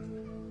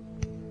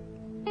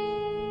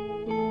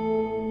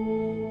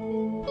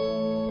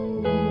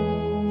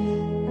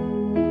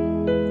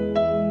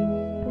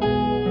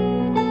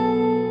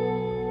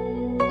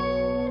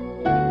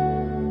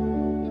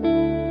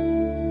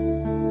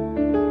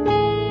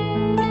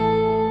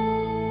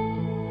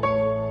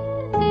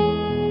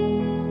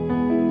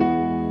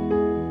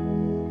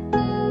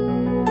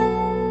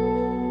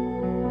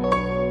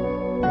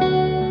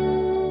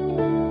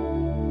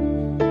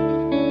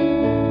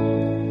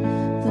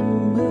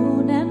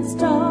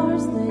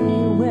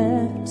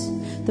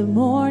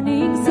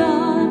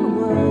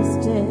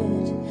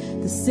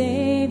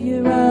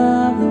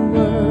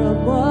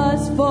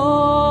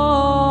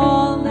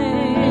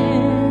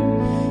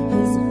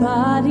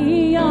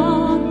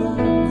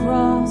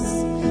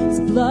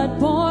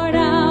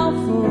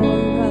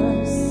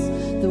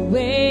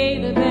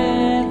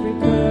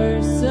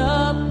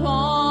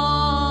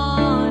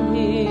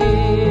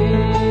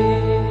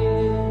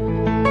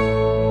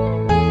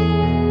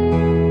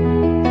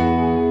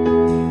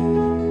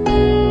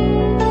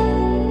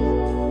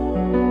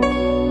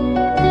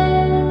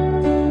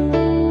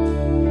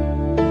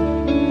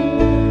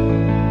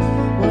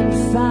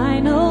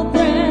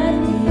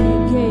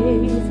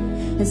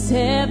 As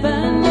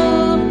heaven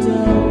looked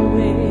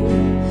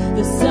away,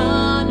 the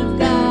Son of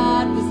God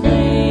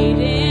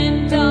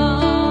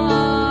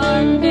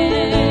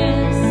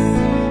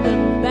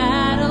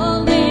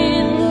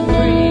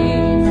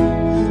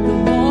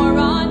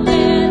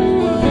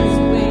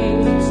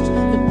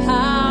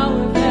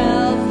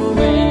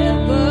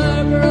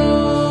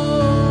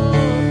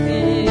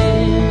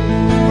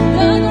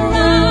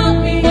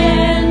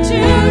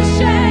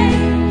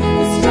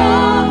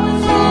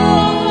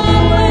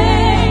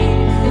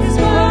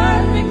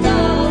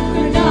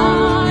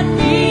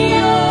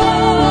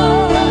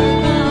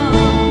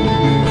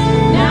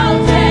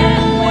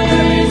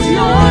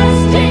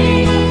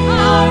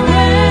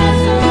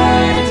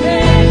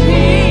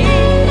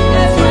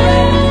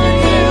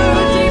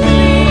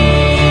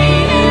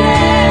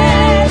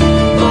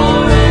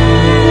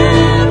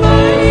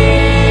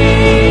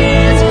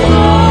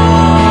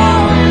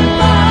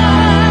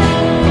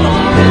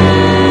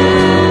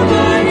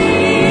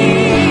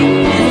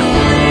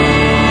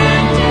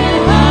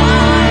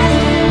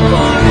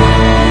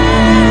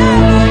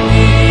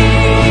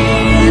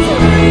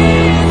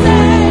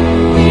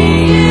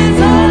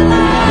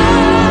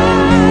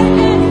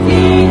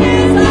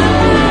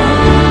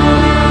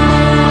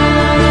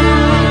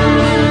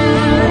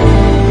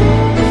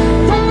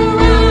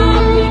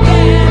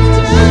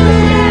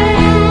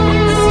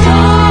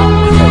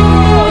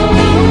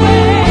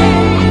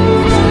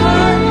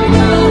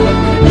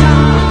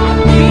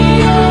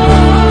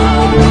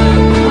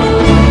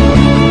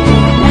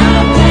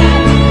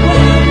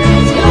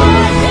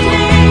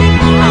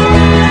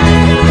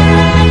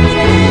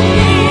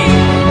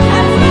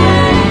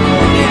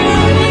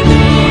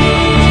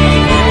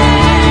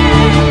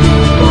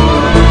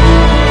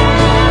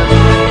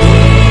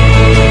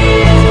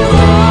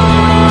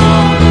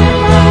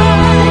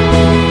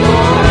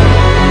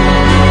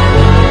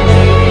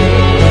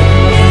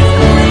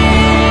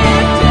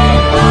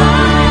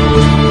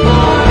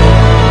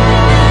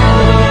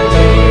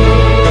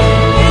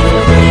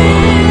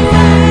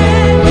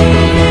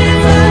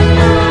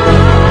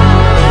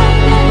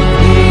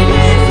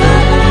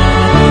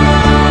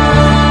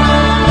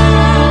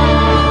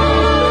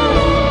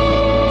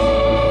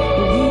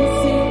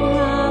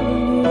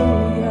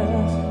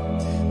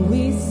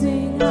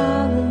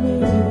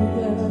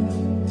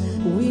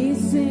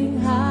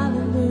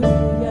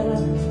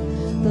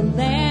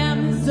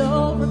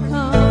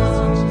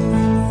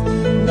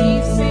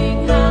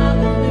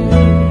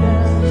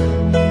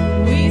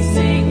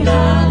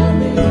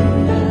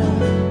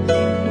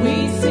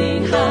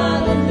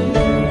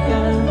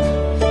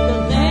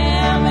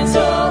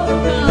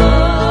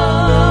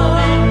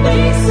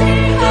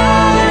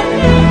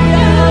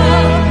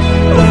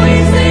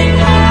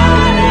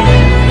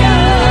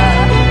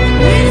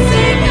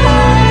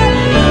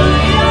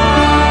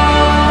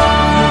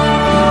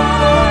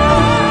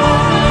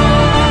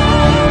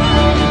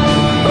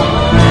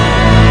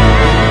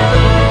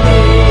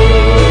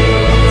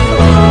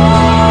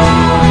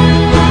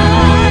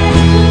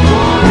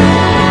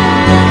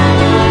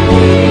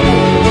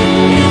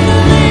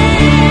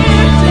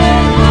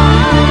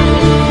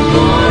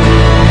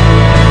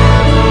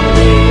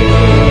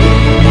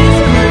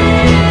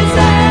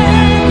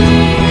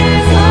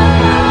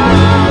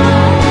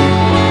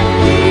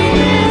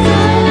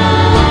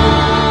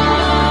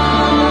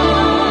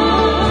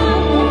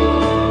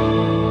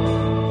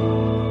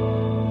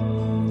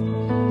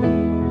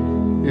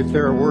If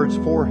there are words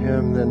for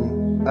him,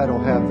 then I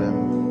don't have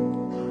them.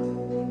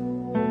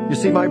 You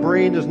see, my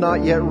brain does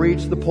not yet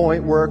reach the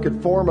point where it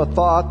could form a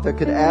thought that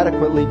could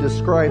adequately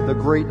describe the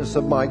greatness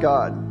of my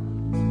God.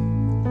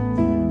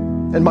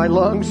 And my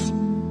lungs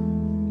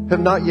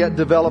have not yet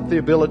developed the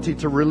ability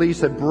to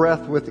release a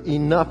breath with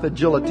enough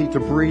agility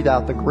to breathe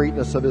out the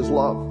greatness of His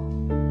love.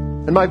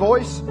 And my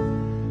voice,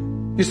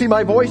 you see,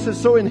 my voice is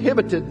so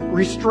inhibited,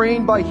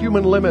 restrained by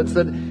human limits,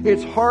 that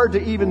it's hard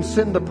to even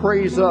send the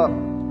praise up.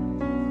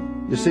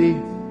 You see,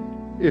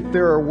 if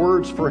there are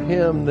words for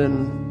Him,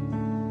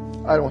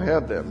 then I don't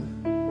have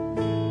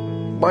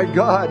them. My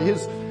God,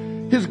 His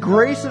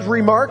grace is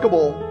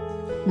remarkable.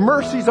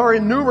 Mercies are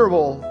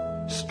innumerable.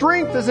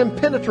 Strength is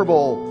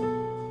impenetrable.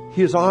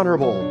 He is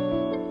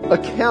honorable,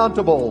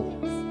 accountable,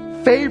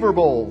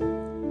 favorable.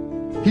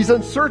 He's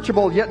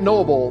unsearchable yet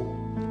knowable,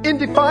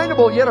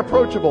 indefinable yet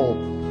approachable,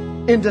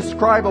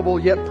 indescribable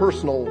yet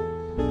personal.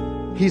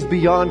 He's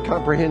beyond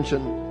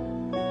comprehension,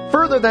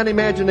 further than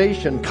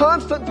imagination,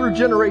 constant through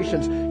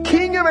generations,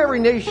 King of every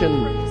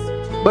nation.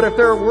 But if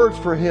there are words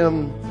for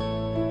Him,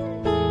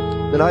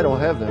 then I don't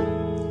have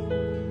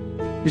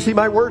them. You see,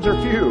 my words are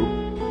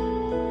few.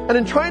 And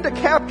in trying to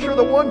capture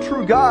the one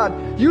true God,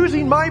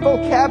 using my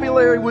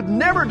vocabulary would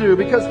never do,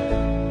 because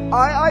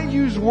I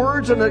use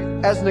words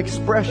as an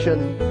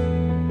expression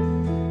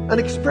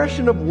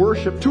of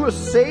worship to a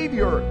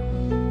Savior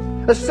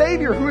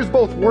who is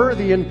both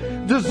worthy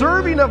and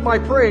deserving of my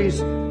praise.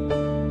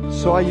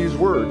 So I use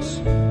words.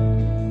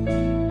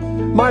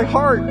 My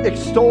heart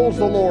extols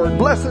the Lord,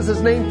 blesses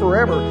His name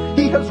forever.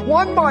 He has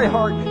won my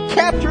heart,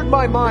 captured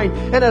my mind,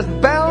 and has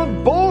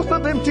bound both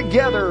of them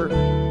together.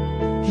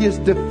 He has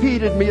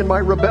defeated me in my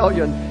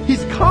rebellion.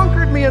 He's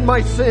conquered me in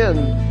my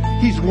sin.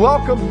 He's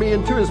welcomed me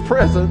into His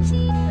presence,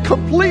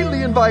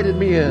 completely invited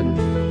me in.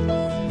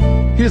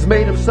 He has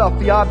made Himself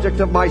the object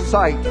of my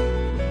sight,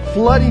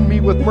 flooding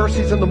me with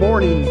mercies in the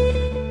morning,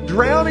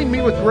 drowning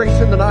me with grace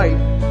in the night.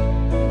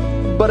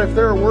 But if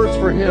there are words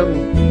for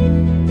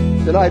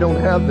Him, then I don't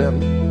have them.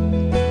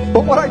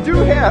 But what I do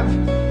have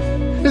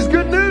is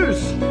good news.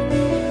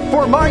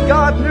 For my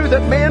God knew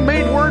that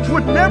man-made words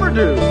would never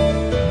do.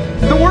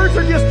 The words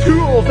are just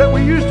tools that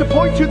we use to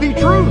point to the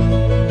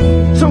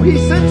truth. So He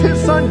sent His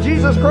Son,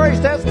 Jesus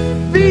Christ, as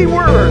the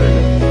Word,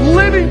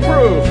 living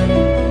proof.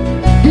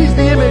 He's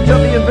the image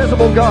of the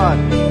invisible God,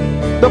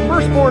 the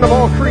firstborn of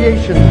all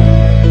creation.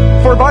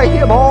 For by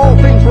Him all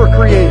things were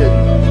created,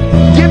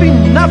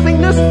 giving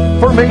nothingness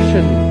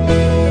formation.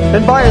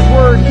 And by His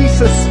word He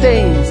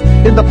sustains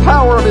in the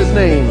power of His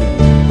name.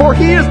 For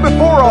He is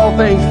before all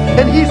things,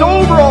 and He's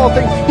over all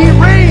things. He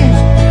reigns,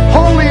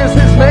 holy is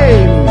His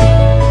name.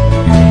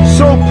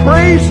 So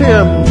praise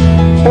Him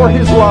for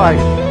His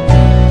life,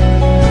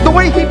 the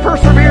way He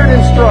persevered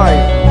in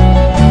strife,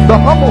 the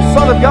humble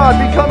Son of God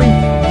becoming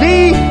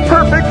the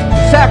perfect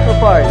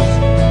sacrifice.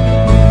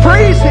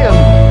 Praise Him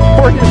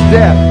for His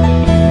death,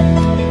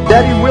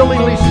 that He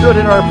willingly stood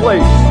in our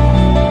place,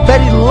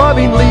 that He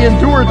lovingly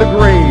endured the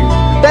grave,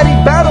 that He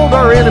battled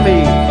our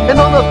enemy, and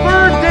on the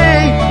third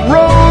day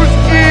rose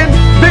in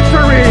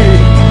victory.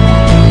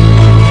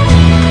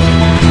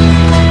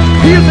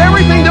 He is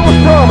everything that was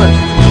promised.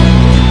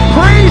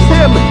 Praise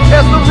Him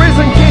as the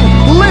risen King.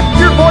 Lift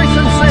your voice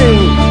and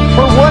sing,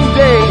 for one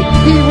day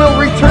He will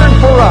return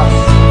for us,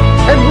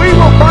 and we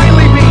will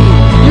finally be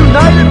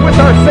united with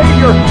our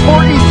Savior for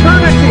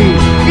eternity.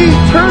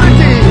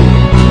 Eternity!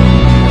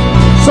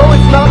 So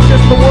it's not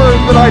just the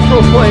words that I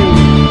proclaim,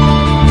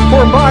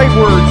 for my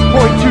words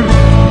point to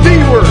the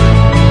Word,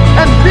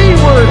 and the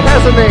Word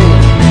has a name.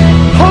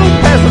 Hope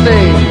has a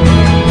name.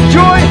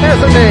 Joy has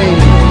a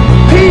name.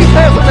 Peace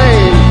has a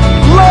name.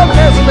 Love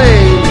has a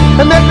name.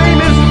 And that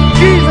name is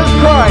Jesus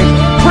Christ.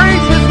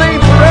 Praise His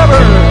name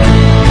forever.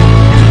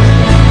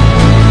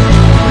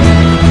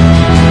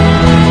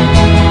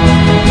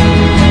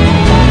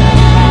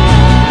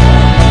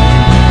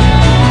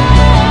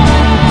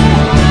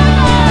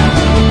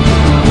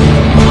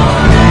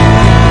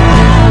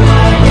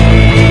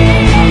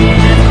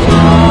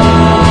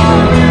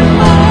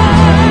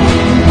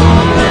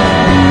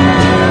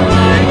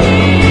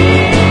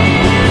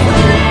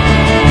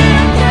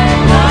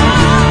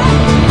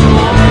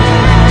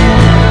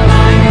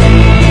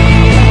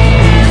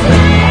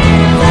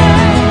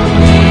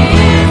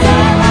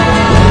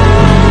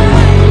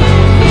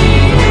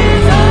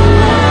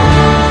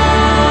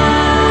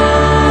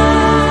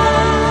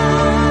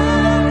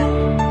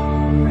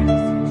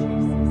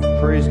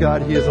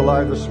 God, He is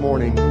alive this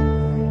morning.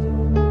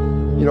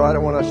 You know, I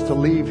don't want us to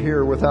leave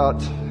here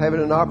without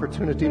having an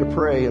opportunity to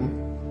pray.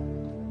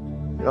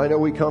 And I know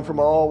we come from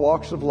all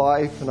walks of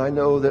life, and I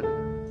know that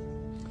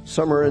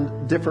some are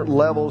in different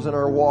levels in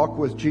our walk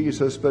with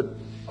Jesus. But,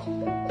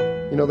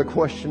 you know, the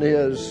question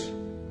is,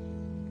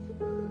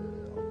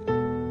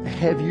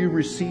 have you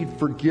received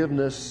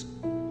forgiveness?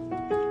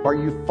 Are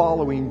you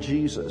following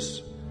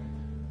Jesus?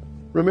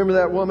 Remember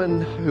that woman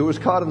who was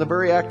caught in the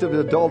very act of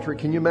adultery?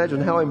 Can you imagine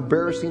how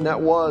embarrassing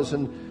that was?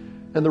 And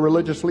the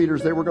religious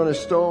leaders, they were going to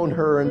stone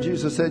her. And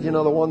Jesus said, you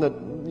know, the one that,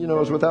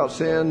 is without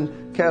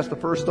sin, cast the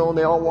first stone.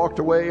 They all walked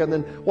away. And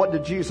then what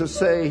did Jesus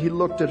say? He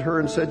looked at her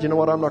and said, you know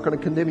what, I'm not going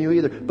to condemn you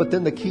either. But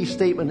then the key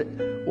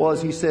statement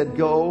was, he said,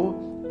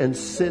 go and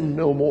sin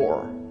no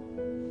more.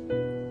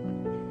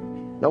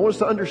 Now, I want us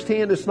to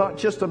understand it's not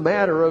just a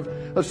matter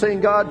of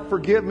saying, God,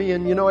 forgive me,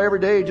 and, every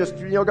day just,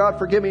 God,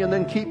 forgive me, and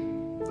then keep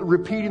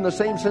repeating the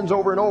same sins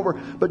over and over.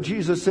 But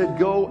Jesus said,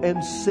 go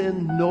and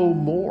sin no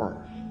more.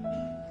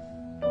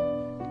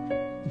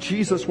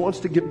 Jesus wants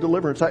to give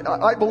deliverance.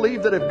 I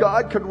believe that if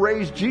God could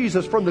raise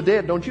Jesus from the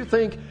dead, don't you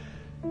think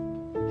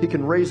He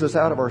can raise us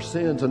out of our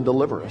sins and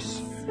deliver us?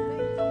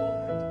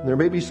 There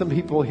may be some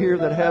people here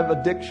that have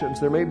addictions.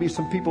 There may be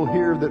some people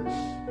here that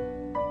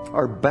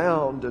are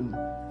bound and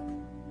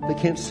they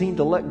can't seem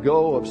to let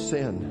go of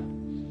sin.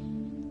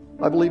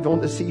 I believe on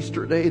this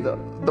Easter day, the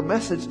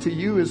message to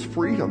you is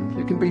freedom.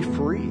 You can be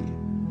free.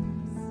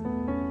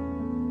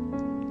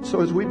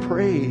 So as we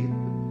pray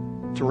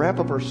to wrap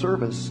up our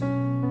service,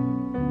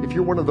 if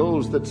you're one of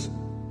those that's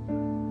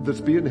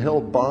being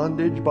held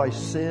bondage by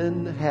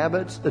sin,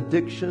 habits,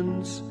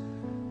 addictions,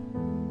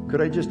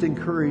 could I just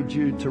encourage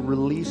you to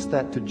release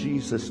that to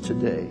Jesus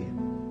today?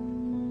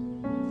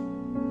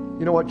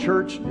 You know what,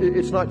 church?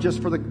 It's not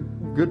just for the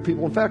good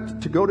people. In fact,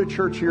 to go to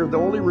church here, the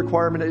only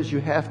requirement is you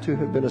have to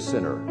have been a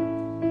sinner.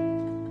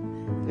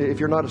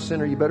 If you're not a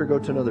sinner, you better go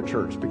to another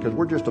church, because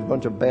we're just a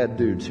bunch of bad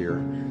dudes here.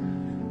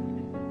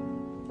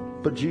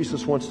 But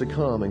Jesus wants to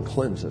come and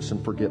cleanse us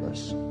and forgive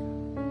us.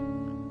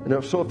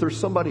 And so if there's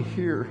somebody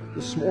here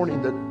this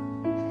morning that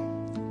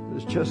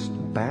is just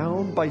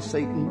bound by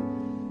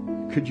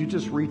Satan, could you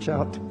just reach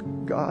out to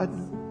God?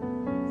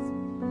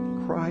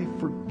 Cry,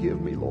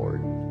 forgive me,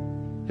 Lord.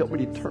 Help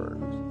me to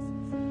turn.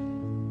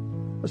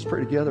 Let's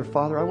pray together.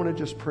 Father, I want to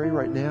just pray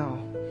right now.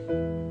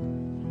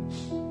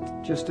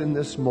 Just in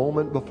this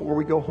moment before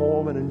we go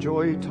home and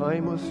enjoy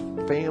time with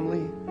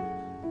family.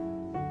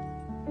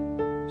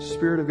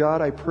 Spirit of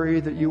God, I pray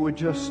that you would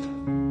just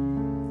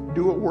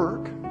do a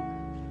work.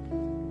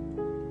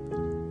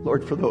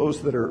 Lord, for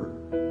those that are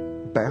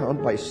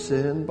bound by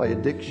sin, by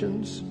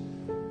addictions,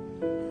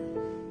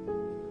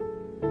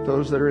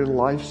 those that are in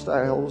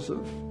lifestyles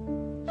of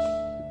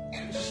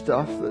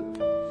stuff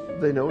that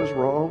they know is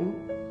wrong,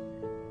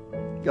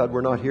 God, we're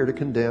not here to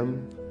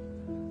condemn.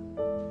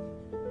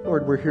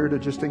 Lord, we're here to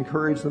just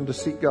encourage them to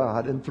seek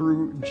God, and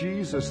through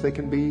Jesus they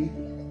can be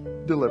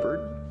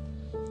delivered.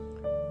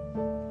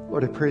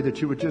 Lord, I pray that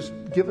you would just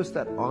give us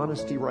that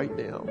honesty right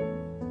now.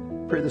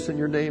 Pray this in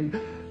your name.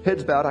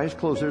 Heads bowed, eyes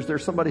closed.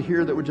 There's somebody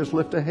here that would just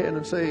lift a hand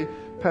and say,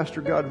 Pastor,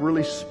 God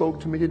really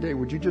spoke to me today.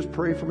 Would you just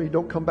pray for me?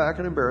 Don't come back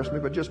and embarrass me,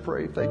 but just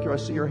pray. Thank you. I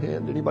see your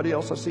hand. Anybody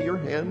else? I see your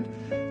hand.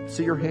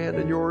 See your hand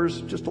and yours.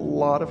 Just a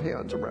lot of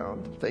hands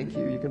around. Thank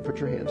you. You can put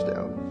your hands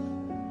down.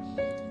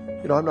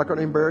 I'm not going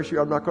to embarrass you.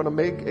 I'm not going to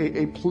make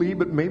a plea,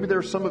 but maybe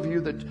there's some of you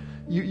that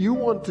you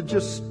want to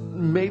just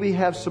maybe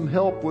have some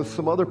help with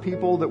some other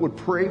people that would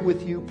pray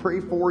with you, pray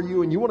for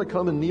you, and you want to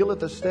come and kneel at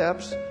the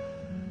steps.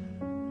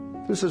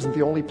 This isn't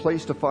the only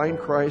place to find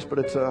Christ, but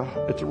it's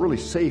a really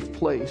safe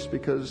place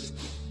because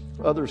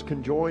others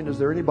can join. Is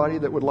there anybody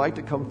that would like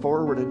to come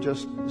forward and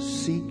just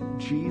seek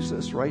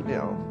Jesus right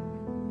now?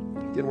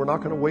 Again, we're not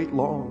going to wait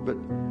long, but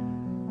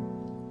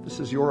this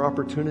is your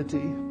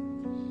opportunity.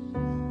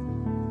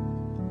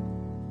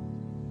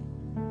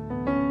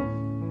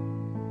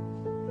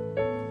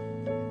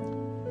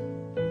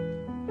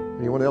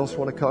 Anyone else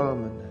want to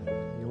come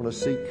and you want to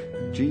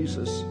seek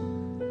Jesus?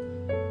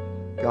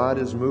 God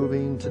is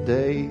moving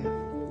today.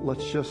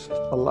 Let's just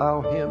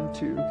allow Him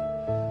to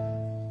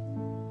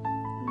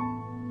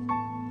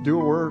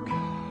do a work.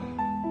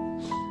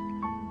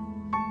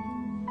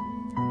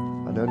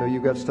 I know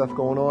you've got stuff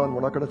going on.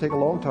 We're not going to take a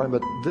long time,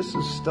 but this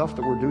is stuff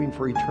that we're doing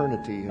for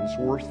eternity, and it's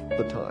worth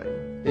the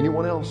time.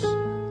 Anyone else?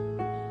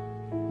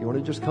 You want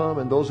to just come?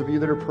 And those of you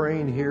that are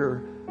praying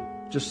here,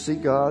 just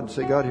seek God.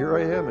 Say, God, here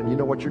I am, and you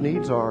know what your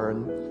needs are.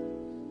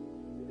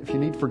 And if you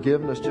need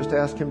forgiveness, just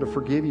ask Him to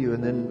forgive you,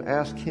 and then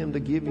ask Him to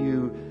give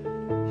you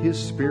His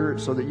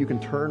Spirit so that you can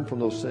turn from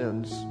those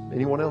sins.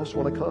 Anyone else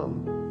want to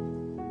come?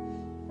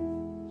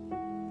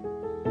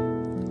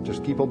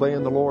 Just keep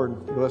obeying the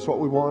Lord. That's what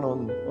we want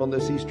on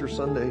this Easter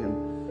Sunday.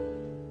 And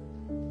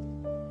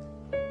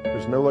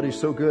there's nobody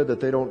so good that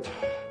they don't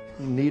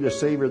need a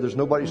Savior. There's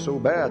nobody so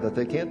bad that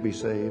they can't be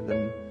saved.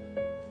 And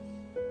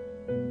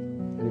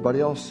anybody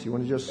else, you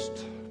want to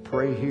just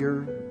pray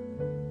here?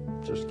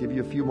 Just give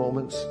you a few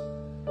moments.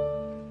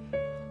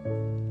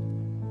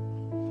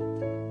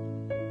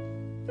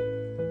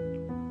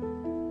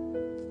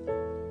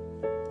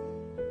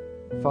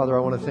 Father, I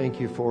want to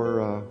thank you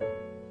for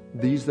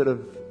these that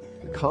have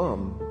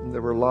come.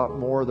 There were a lot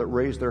more that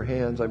raised their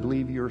hands. I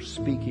believe you're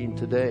speaking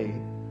today.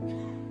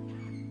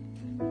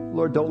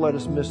 Lord, don't let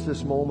us miss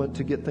this moment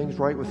to get things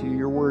right with you.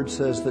 Your word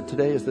says that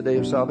today is the day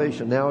of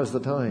salvation. Now is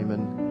the time.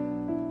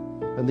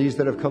 And these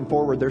that have come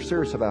forward, they're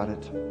serious about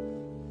it.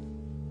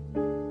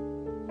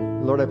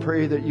 Lord, I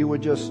pray that you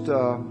would just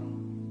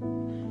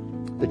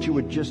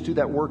do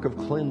that work of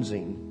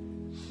cleansing.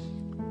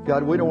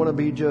 God, we don't want to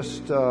be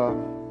just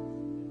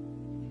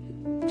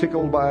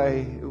tickled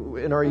by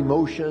in our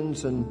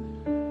emotions.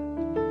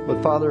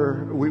 But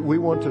Father, we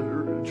want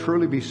to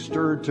truly be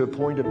stirred to a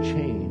point of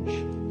change.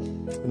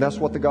 And that's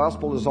what the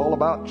gospel is all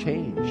about,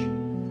 change.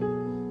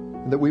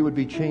 And that we would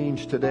be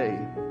changed today.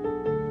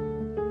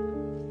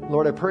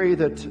 Lord, I pray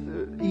that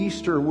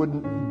Easter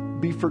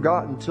wouldn't be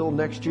forgotten till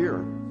next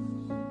year.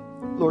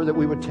 Lord, that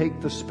we would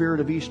take the spirit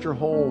of Easter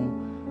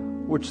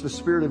home, which the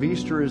spirit of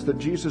Easter is that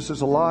Jesus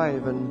is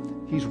alive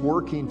and He's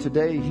working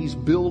today. He's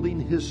building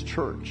His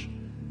church.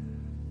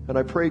 And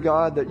I pray,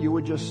 God, that you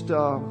would just,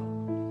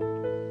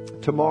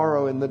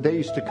 tomorrow and the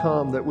days to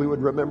come, that we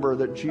would remember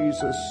that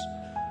Jesus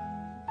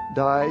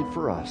died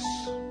for us.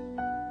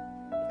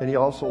 And He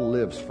also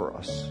lives for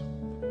us.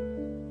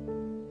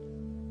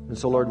 And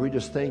so, Lord, we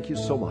just thank you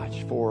so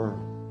much for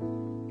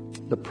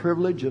the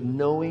privilege of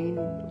knowing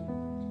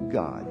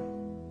God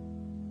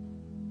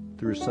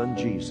through His Son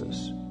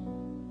Jesus.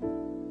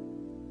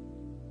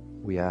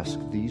 We ask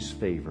these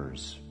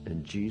favors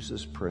in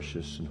Jesus'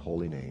 precious and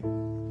holy name.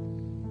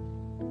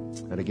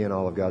 And again,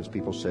 all of God's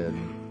people said,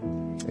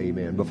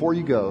 amen. Before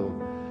you go,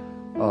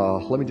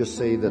 let me just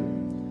say that,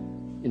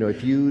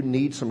 if you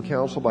need some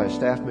counsel by a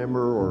staff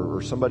member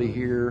or somebody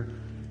here,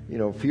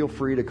 feel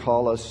free to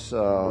call us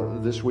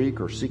this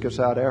week or seek us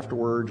out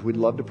afterwards. We'd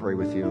love to pray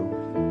with you.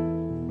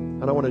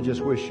 And I want to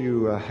just wish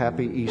you a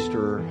happy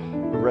Easter,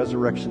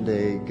 Resurrection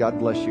Day. God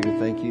bless you.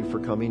 Thank you for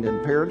coming.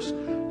 And parents,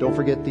 don't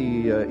forget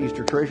the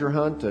Easter treasure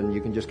hunt, and you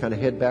can just kind of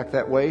head back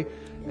that way,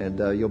 and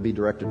you'll be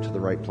directed to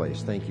the right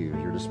place. Thank you.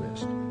 You're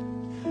dismissed.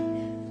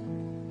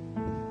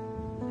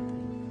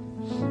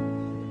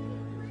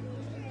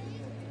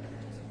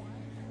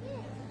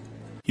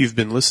 You've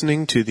been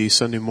listening to the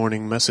Sunday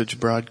morning message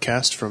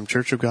broadcast from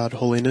Church of God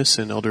Holiness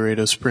in El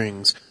Dorado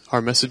Springs.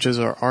 Our messages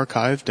are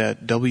archived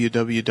at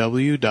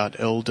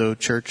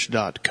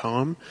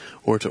www.eldochurch.com,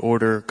 or to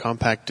order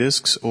compact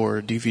discs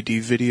or DVD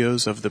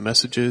videos of the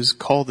messages,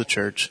 call the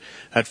church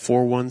at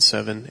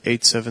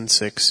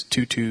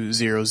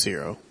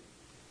 417-876-2200.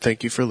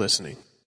 Thank you for listening.